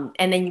 And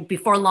then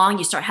before long,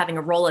 you start having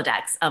a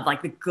Rolodex of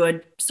like the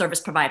good service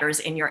providers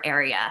in your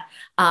area.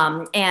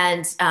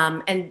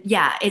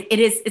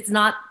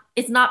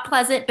 It's not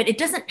pleasant, but it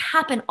doesn't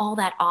happen all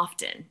that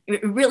often.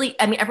 It really,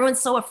 everyone's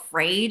so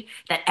afraid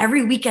that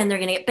every weekend they're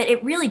going to get, but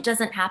it really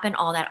doesn't happen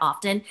all that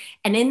often.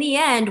 And in the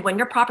end, when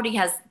your property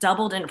has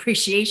doubled in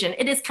appreciation,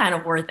 it is kind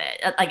of worth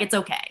it. Like, it's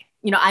okay.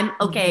 I'm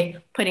okay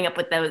putting up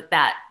with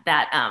that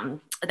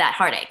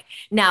heartache.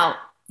 Now,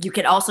 you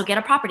could also get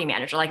a property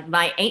manager. Like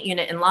my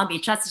 8-unit in Long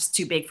Beach, that's just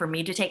too big for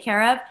me to take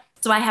care of.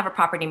 So I have a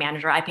property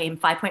manager. I pay him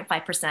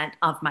 5.5%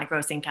 of my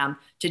gross income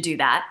to do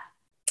that.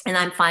 And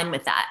I'm fine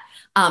with that.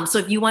 So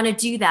if you want to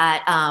do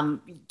that,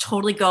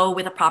 totally go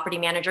with a property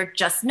manager.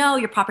 Just know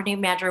your property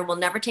manager will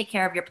never take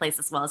care of your place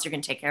as well as you're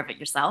going to take care of it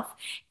yourself.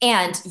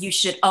 And you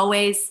should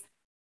always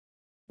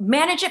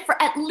manage it for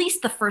at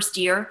least the first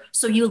year.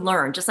 So you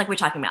learn, just like we're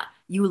talking about,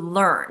 you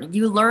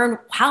learn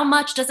how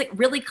much does it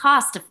really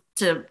cost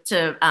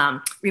to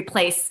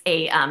replace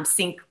a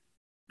sink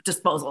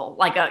disposal,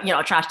 like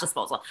a trash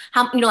disposal.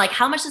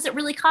 How much does it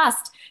really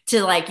cost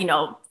to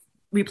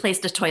replace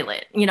the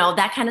toilet,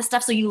 that kind of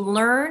stuff. So you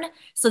learn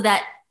so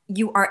that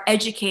you are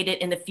educated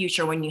in the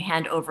future when you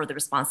hand over the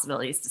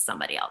responsibilities to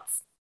somebody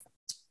else.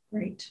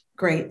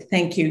 Great.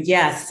 Thank you.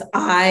 Yes,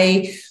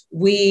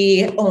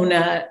 we own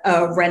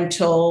a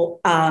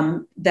rental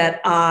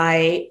that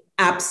I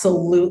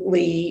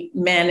absolutely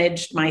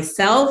managed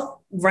myself,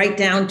 right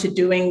down to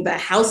doing the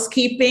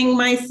housekeeping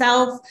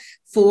myself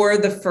for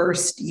the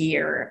first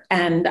year.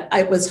 And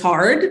it was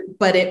hard,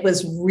 but it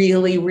was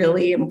really,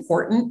 really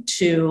important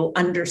to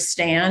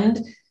understand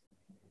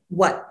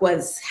what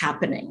was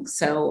happening.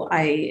 So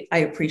I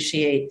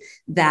appreciate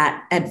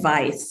that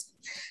advice.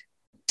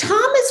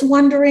 Tom is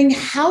wondering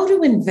how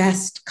to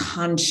invest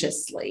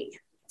consciously.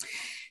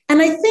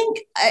 And I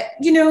think,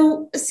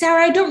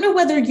 Sarah, I don't know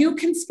whether you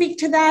can speak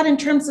to that in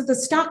terms of the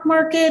stock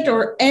market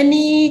or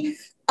any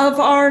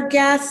of our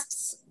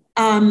guests.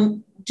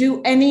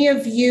 Do any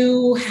of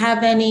you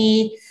have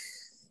any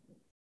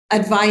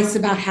advice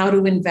about how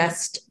to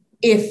invest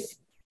if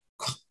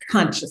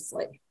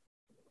consciously?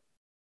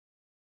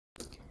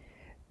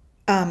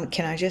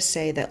 Can I just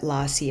say that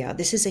last year,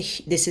 this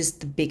is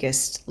the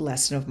biggest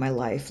lesson of my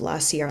life.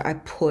 Last year, I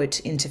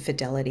put into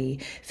Fidelity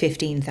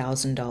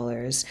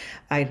 $15,000.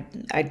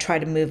 I tried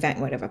to move that,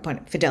 whatever,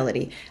 put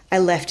Fidelity. I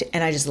left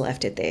and I just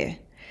left it there.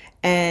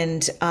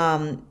 And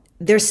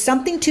there's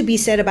something to be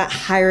said about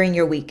hiring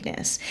your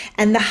weakness.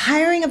 And the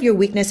hiring of your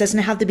weakness doesn't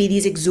have to be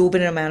these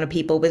exorbitant amount of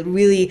people with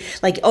really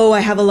like, oh,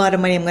 I have a lot of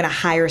money, I'm going to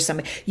hire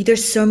somebody.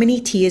 There's so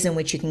many tiers in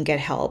which you can get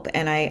help.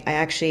 And I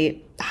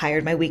actually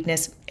hired my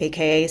weakness,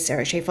 AKA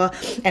Sarah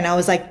Shaefer. And I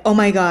was like, oh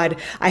my God,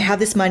 I have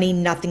this money,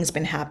 nothing's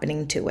been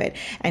happening to it.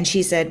 And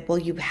she said, well,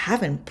 you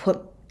haven't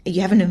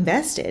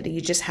invested, you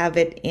just have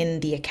it in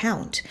the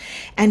account.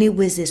 And it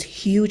was this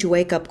huge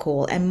wake up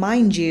call. And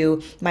mind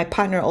you, my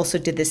partner also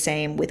did the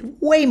same with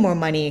way more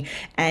money.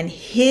 And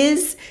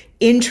his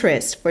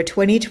interest for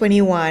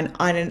 2021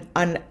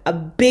 on a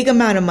big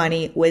amount of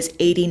money was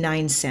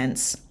 89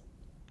 cents.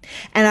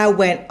 And I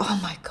went, oh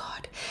my God,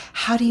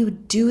 how do you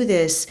do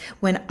this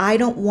when I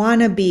don't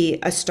want to be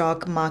a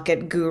stock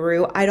market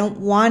guru? I don't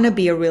want to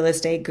be a real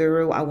estate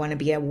guru. I want to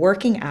be a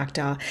working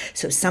actor.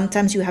 So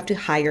sometimes you have to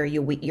hire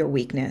your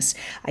weakness.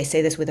 I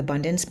say this with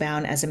abundance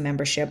bound as a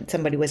membership.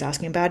 Somebody was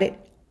asking about it.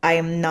 I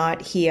am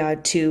not here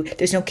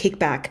there's no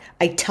kickback.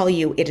 I tell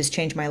you, it has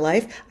changed my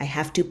life. I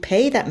have to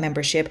pay that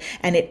membership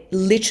and it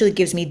literally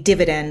gives me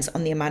dividends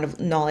on the amount of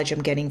knowledge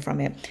I'm getting from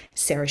it.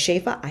 Sarah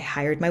Shaefer, I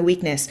hired my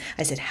weakness.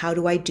 I said, how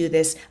do I do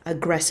this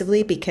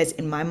aggressively? Because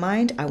in my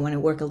mind, I want to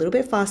work a little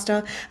bit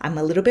faster. I'm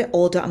a little bit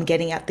older. I'm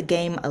getting at the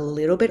game a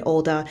little bit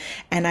older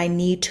and I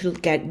need to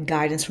get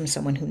guidance from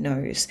someone who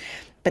knows.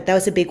 But that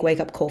was a big wake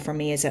up call for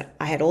me is that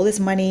I had all this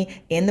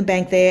money in the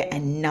bank there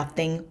and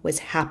nothing was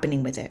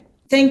happening with it.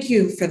 Thank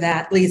you for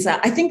that, Liza.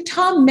 I think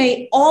Tom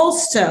may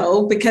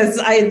also, because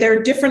there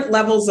are different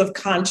levels of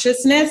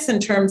consciousness in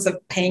terms of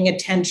paying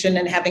attention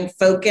and having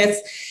focus.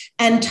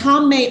 And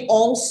Tom may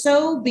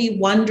also be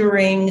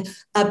wondering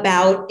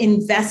about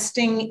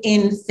investing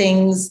in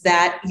things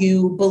that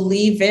you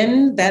believe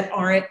in, that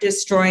aren't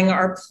destroying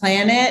our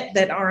planet,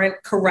 that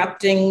aren't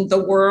corrupting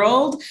the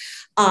world.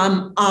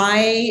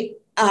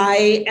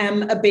 I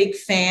am a big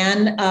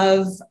fan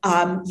of,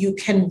 you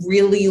can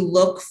really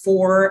look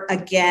for,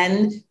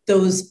 again,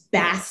 those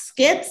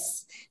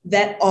baskets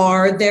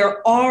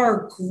there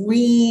are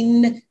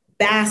green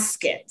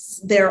baskets.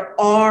 There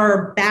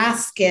are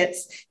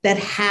baskets that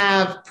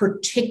have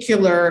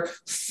particular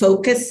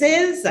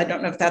focuses. I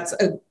don't know if that's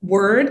a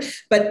word,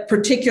 but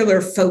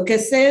particular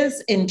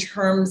focuses in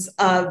terms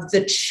of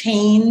the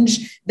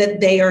change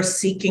that they are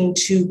seeking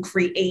to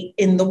create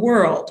in the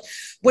world.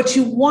 What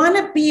you want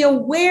to be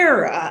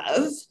aware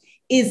of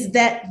is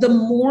that the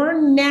more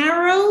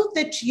narrow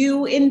that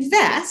you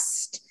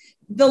invest,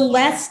 the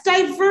less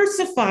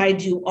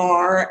diversified you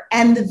are,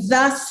 and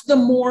thus the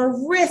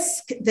more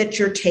risk that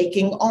you're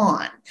taking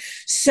on.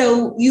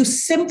 So you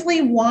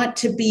simply want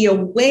to be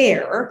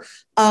aware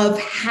of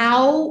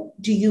how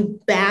do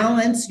you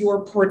balance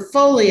your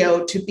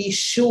portfolio to be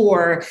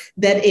sure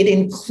that it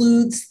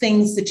includes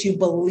things that you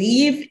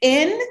believe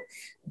in,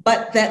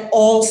 but that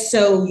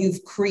also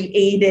you've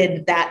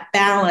created that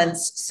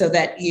balance so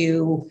that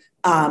your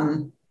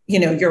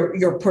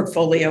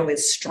portfolio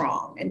is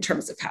strong in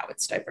terms of how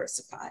it's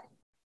diversified.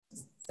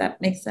 Does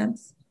that make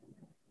sense?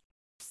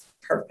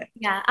 Perfect.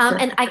 Yeah,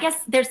 and I guess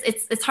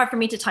it's hard for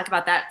me to talk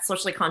about that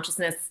socially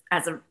consciousness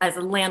as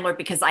a landlord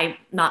because I'm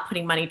not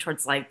putting money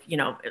towards the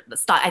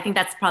stock. I think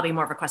that's probably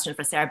more of a question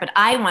for Sarah. But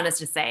I want us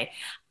to say,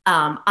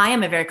 I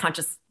am a very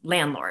conscious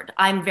landlord.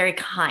 I'm very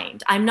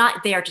kind. I'm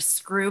not there to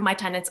screw my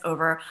tenants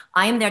over.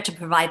 I am there to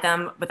provide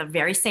them with a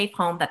very safe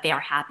home that they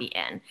are happy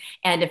in.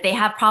 And if they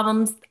have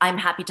problems, I'm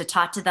happy to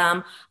talk to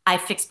them. I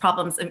fix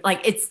problems. Like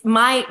it's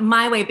my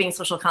way of being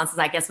social conscious,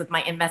 I guess, with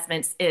my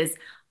investments is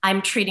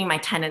I'm treating my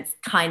tenants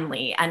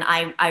kindly and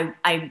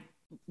I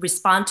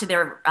respond to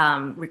their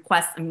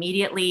requests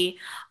immediately.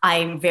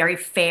 I'm very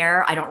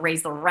fair. I don't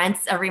raise the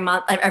rents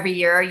every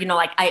year.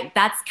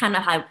 That's kind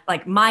of how,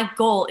 my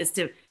goal is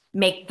to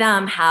make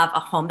them have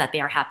a home that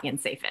they are happy and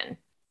safe in.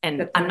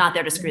 And I'm not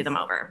there to screw them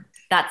over.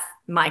 That's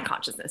my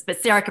consciousness.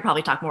 But Sarah could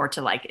probably talk more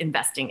to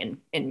investing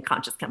in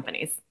conscious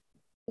companies.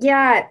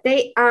 Yeah,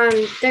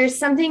 there's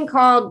something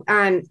called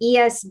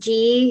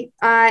ESG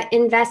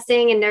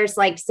investing, and there's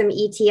some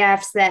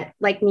ETFs that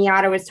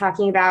Miata was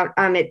talking about.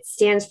 It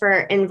stands for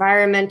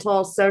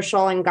environmental,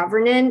 social, and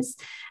governance.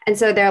 And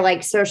so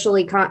they're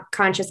socially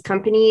conscious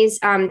companies.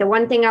 The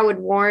one thing I would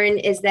warn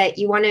is that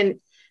you want to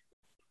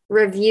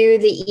review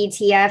the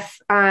ETF,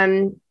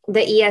 the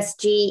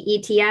ESG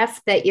ETF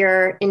that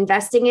you're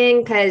investing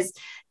in, because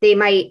they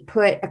might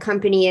put a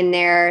company in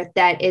there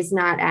that is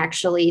not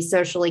actually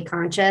socially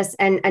conscious.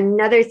 And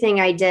another thing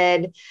I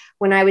did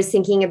when I was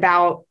thinking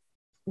about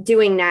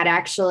doing that,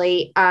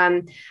 actually,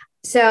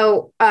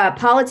 so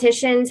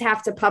politicians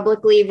have to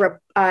publicly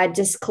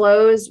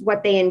disclose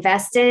what they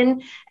invest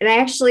in. And I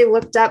actually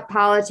looked up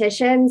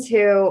politicians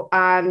who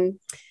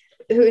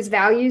whose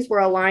values were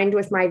aligned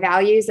with my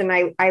values, and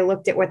I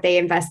looked at what they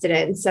invested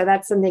in. So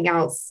that's something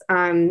else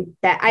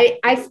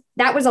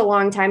that was a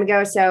long time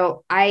ago.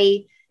 So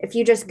if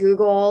you just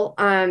Google,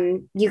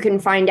 you can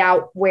find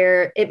out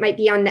where it might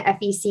be on the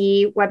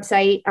FEC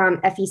website,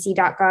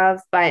 fec.gov,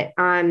 but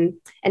and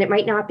it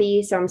might not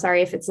be. So I'm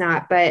sorry if it's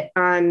not, but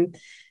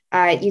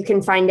you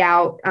can find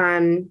out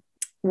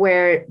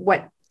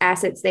what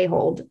assets they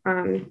hold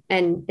and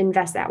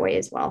invest that way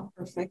as well.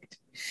 Perfect.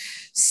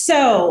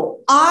 So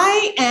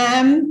I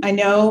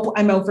know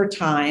I'm over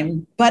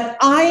time, but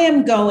I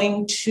am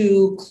going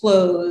to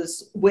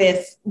close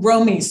with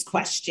Romy's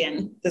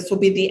question. This will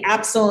be the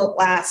absolute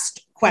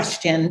last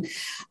question.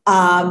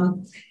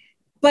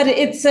 But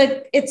it's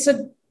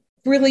a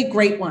really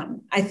great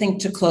one, I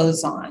think, to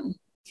close on.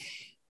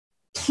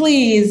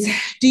 Please,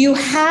 do you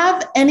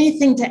have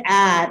anything to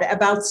add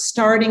about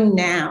starting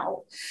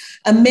now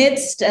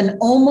amidst an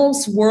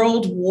almost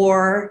world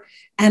war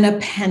and a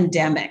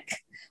pandemic?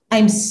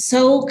 I'm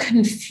so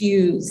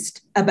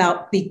confused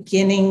about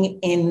beginning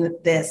in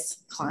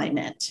this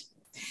climate.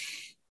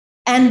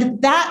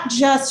 And that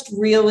just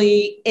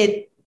really,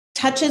 it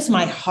touches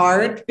my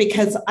heart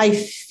because I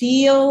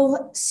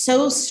feel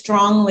so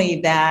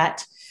strongly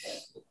that,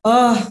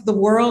 the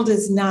world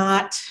is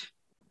not,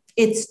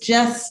 it's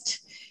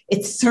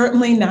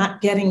certainly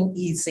not getting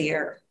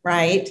easier,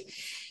 right?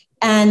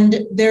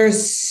 And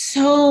there's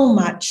so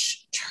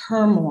much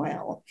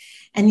turmoil.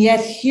 And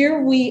yet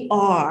here we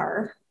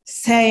are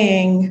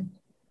saying,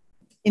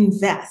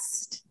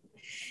 invest.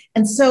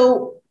 And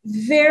so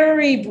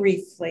very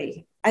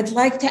briefly, I'd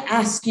like to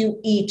ask you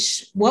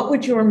each, what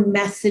would your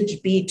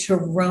message be to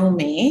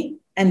Romy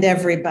and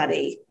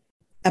everybody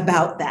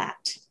about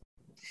that?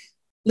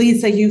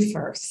 Liza, you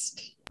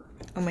first.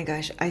 Oh my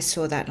gosh, I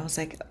saw that and I was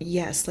like,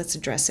 yes, let's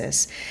address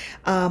this.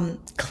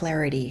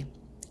 Clarity,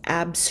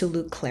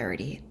 absolute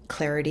clarity.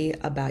 Clarity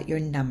about your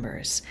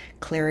numbers,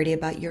 clarity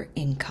about your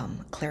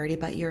income, clarity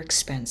about your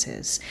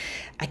expenses,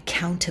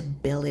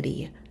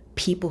 accountability,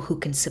 people who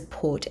can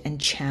support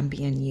and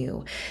champion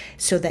you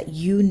so that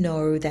you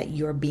know that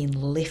you're being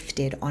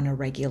lifted on a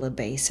regular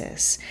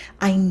basis.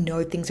 I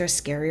know things are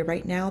scary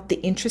right now.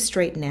 The interest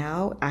rate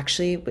now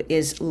actually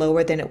is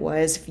lower than it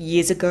was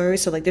years ago.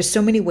 So like there's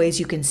so many ways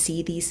you can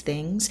see these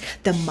things.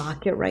 The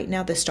market right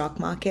now, the stock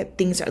market,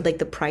 things are like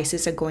the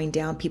prices are going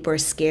down. People are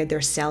scared,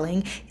 they're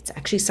selling. It's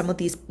actually some of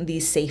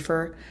these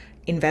safer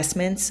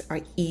investments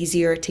are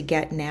easier to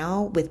get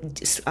now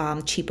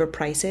with cheaper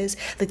prices.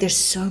 Like there's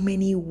so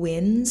many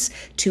wins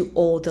to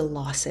all the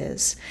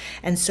losses.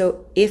 And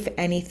so if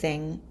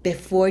anything,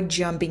 before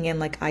jumping in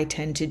like I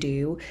tend to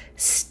do,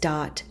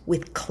 start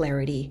with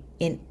clarity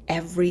in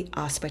every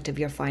aspect of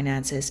your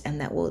finances.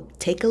 And that will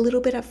take a little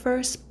bit at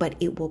first, but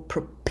it will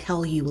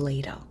propel you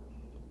later.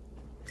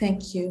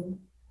 Thank you.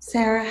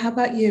 Sarah, how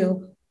about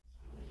you?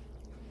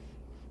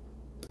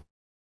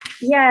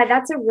 Yeah,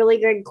 that's a really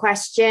good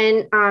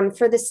question.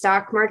 For the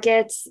stock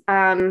markets,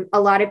 a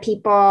lot of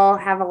people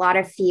have a lot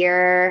of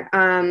fear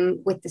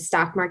with the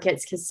stock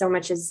markets because so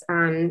much is, up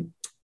in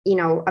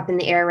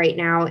the air right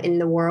now in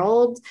the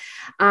world.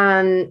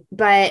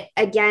 But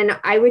again,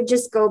 I would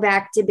just go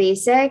back to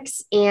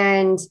basics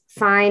and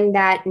find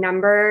that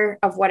number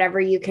of whatever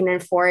you can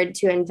afford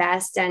to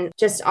invest and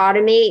just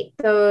automate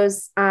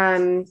those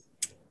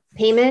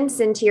payments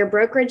into your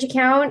brokerage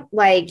account.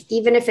 Like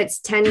even if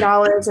it's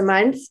 $10 a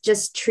month,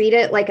 just treat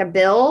it like a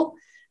bill,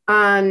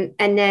 and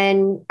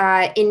then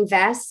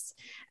invest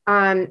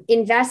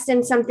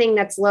in something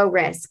that's low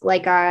risk,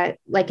 like an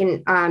like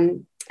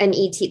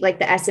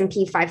the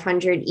S&P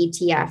 500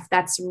 ETF.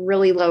 That's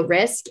really low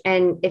risk.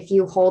 And if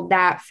you hold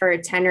that for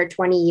 10 or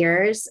 20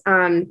 years,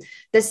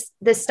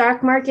 the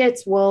stock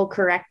markets will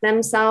correct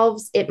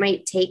themselves. It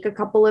might take a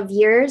couple of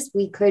years.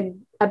 We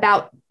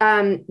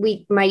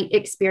might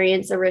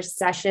experience a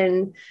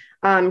recession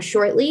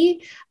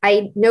shortly.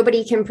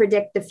 Nobody can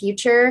predict the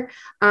future,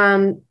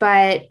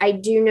 but I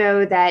do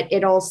know that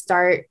it'll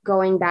start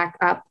going back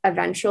up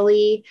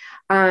eventually.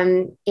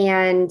 So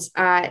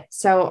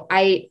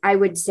I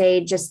would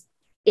say just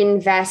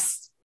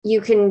invest.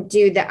 You can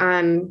do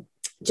the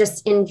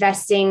just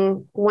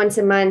investing once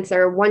a month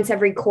or once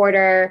every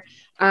quarter.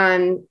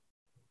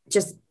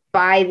 Just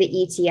buy the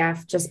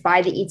ETF. Just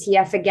buy the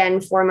ETF again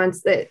 4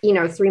 months. 3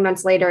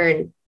 months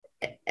later,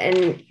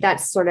 and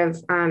that's sort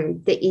of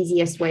the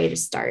easiest way to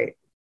start.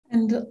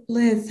 And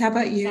Liz, how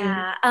about you?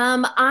 Yeah,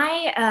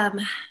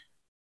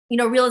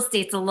 real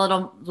estate's a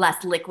little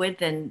less liquid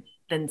than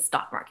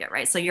stock market,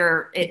 right? So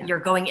you're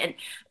going in,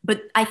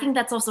 but I think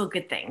that's also a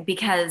good thing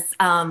because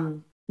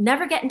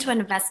never get into an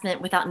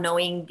investment without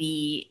knowing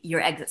your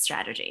exit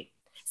strategy.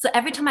 So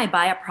every time I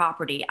buy a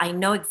property, I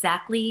know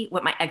exactly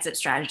what my exit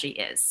strategy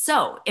is.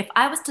 So if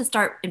I was to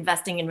start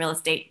investing in real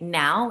estate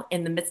now,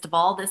 in the midst of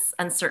all this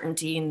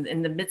uncertainty,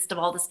 in the midst of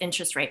all this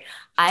interest rate,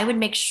 I would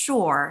make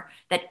sure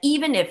that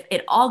even if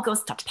it all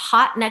goes to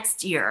pot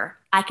next year,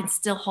 I can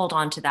still hold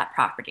on to that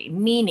property,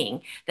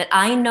 meaning that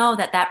I know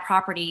that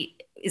property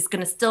is going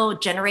to still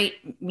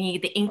generate me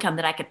the income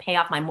that I could pay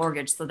off my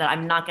mortgage so that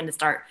I'm not going to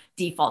start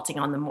defaulting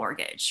on the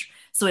mortgage.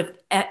 So if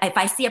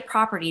I see a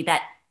property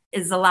that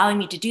is allowing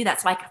me to do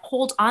that, so I can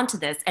hold on to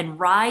this and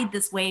ride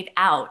this wave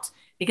out,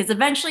 because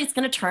eventually it's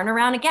going to turn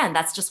around again.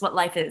 That's just what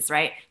life is,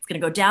 right? It's going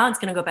to go down, it's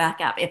going to go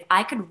back up. If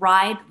I could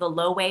ride the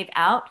low wave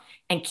out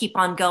and keep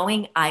on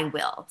going, I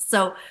will.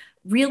 So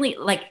really,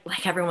 like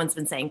everyone's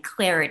been saying,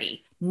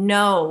 clarity.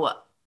 Know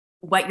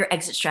what your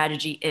exit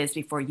strategy is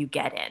before you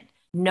get in.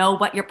 Know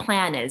what your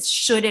plan is.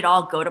 Should it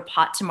all go to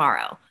pot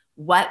tomorrow,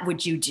 what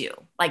would you do?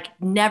 Like,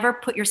 never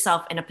put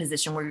yourself in a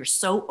position where you're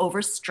so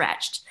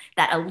overstretched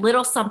that a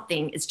little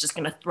something is just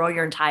going to throw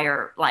your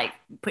entire, like,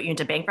 put you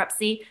into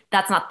bankruptcy.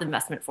 That's not the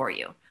investment for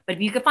you. But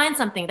if you could find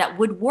something that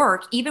would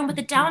work even with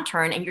a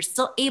downturn and you're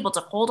still able to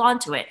hold on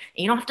to it,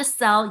 and you don't have to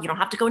sell, you don't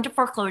have to go into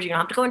foreclosure, you don't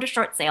have to go into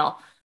short sale,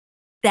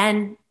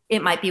 then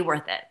it might be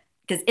worth it.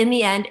 Because in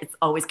the end, it's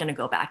always going to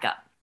go back up.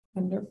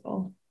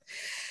 Wonderful.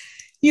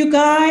 You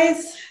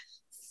guys,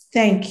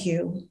 thank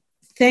you.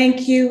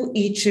 Thank you,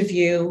 each of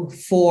you,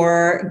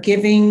 for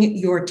giving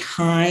your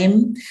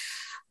time.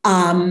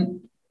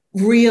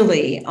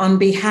 Really, on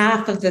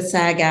behalf of the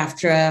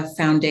SAG-AFTRA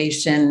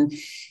Foundation,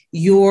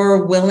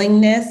 your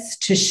willingness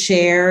to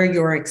share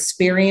your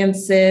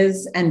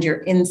experiences and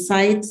your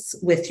insights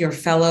with your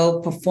fellow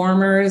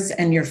performers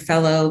and your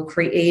fellow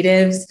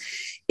creatives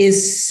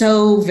is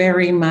so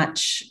very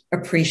much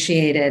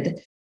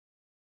appreciated.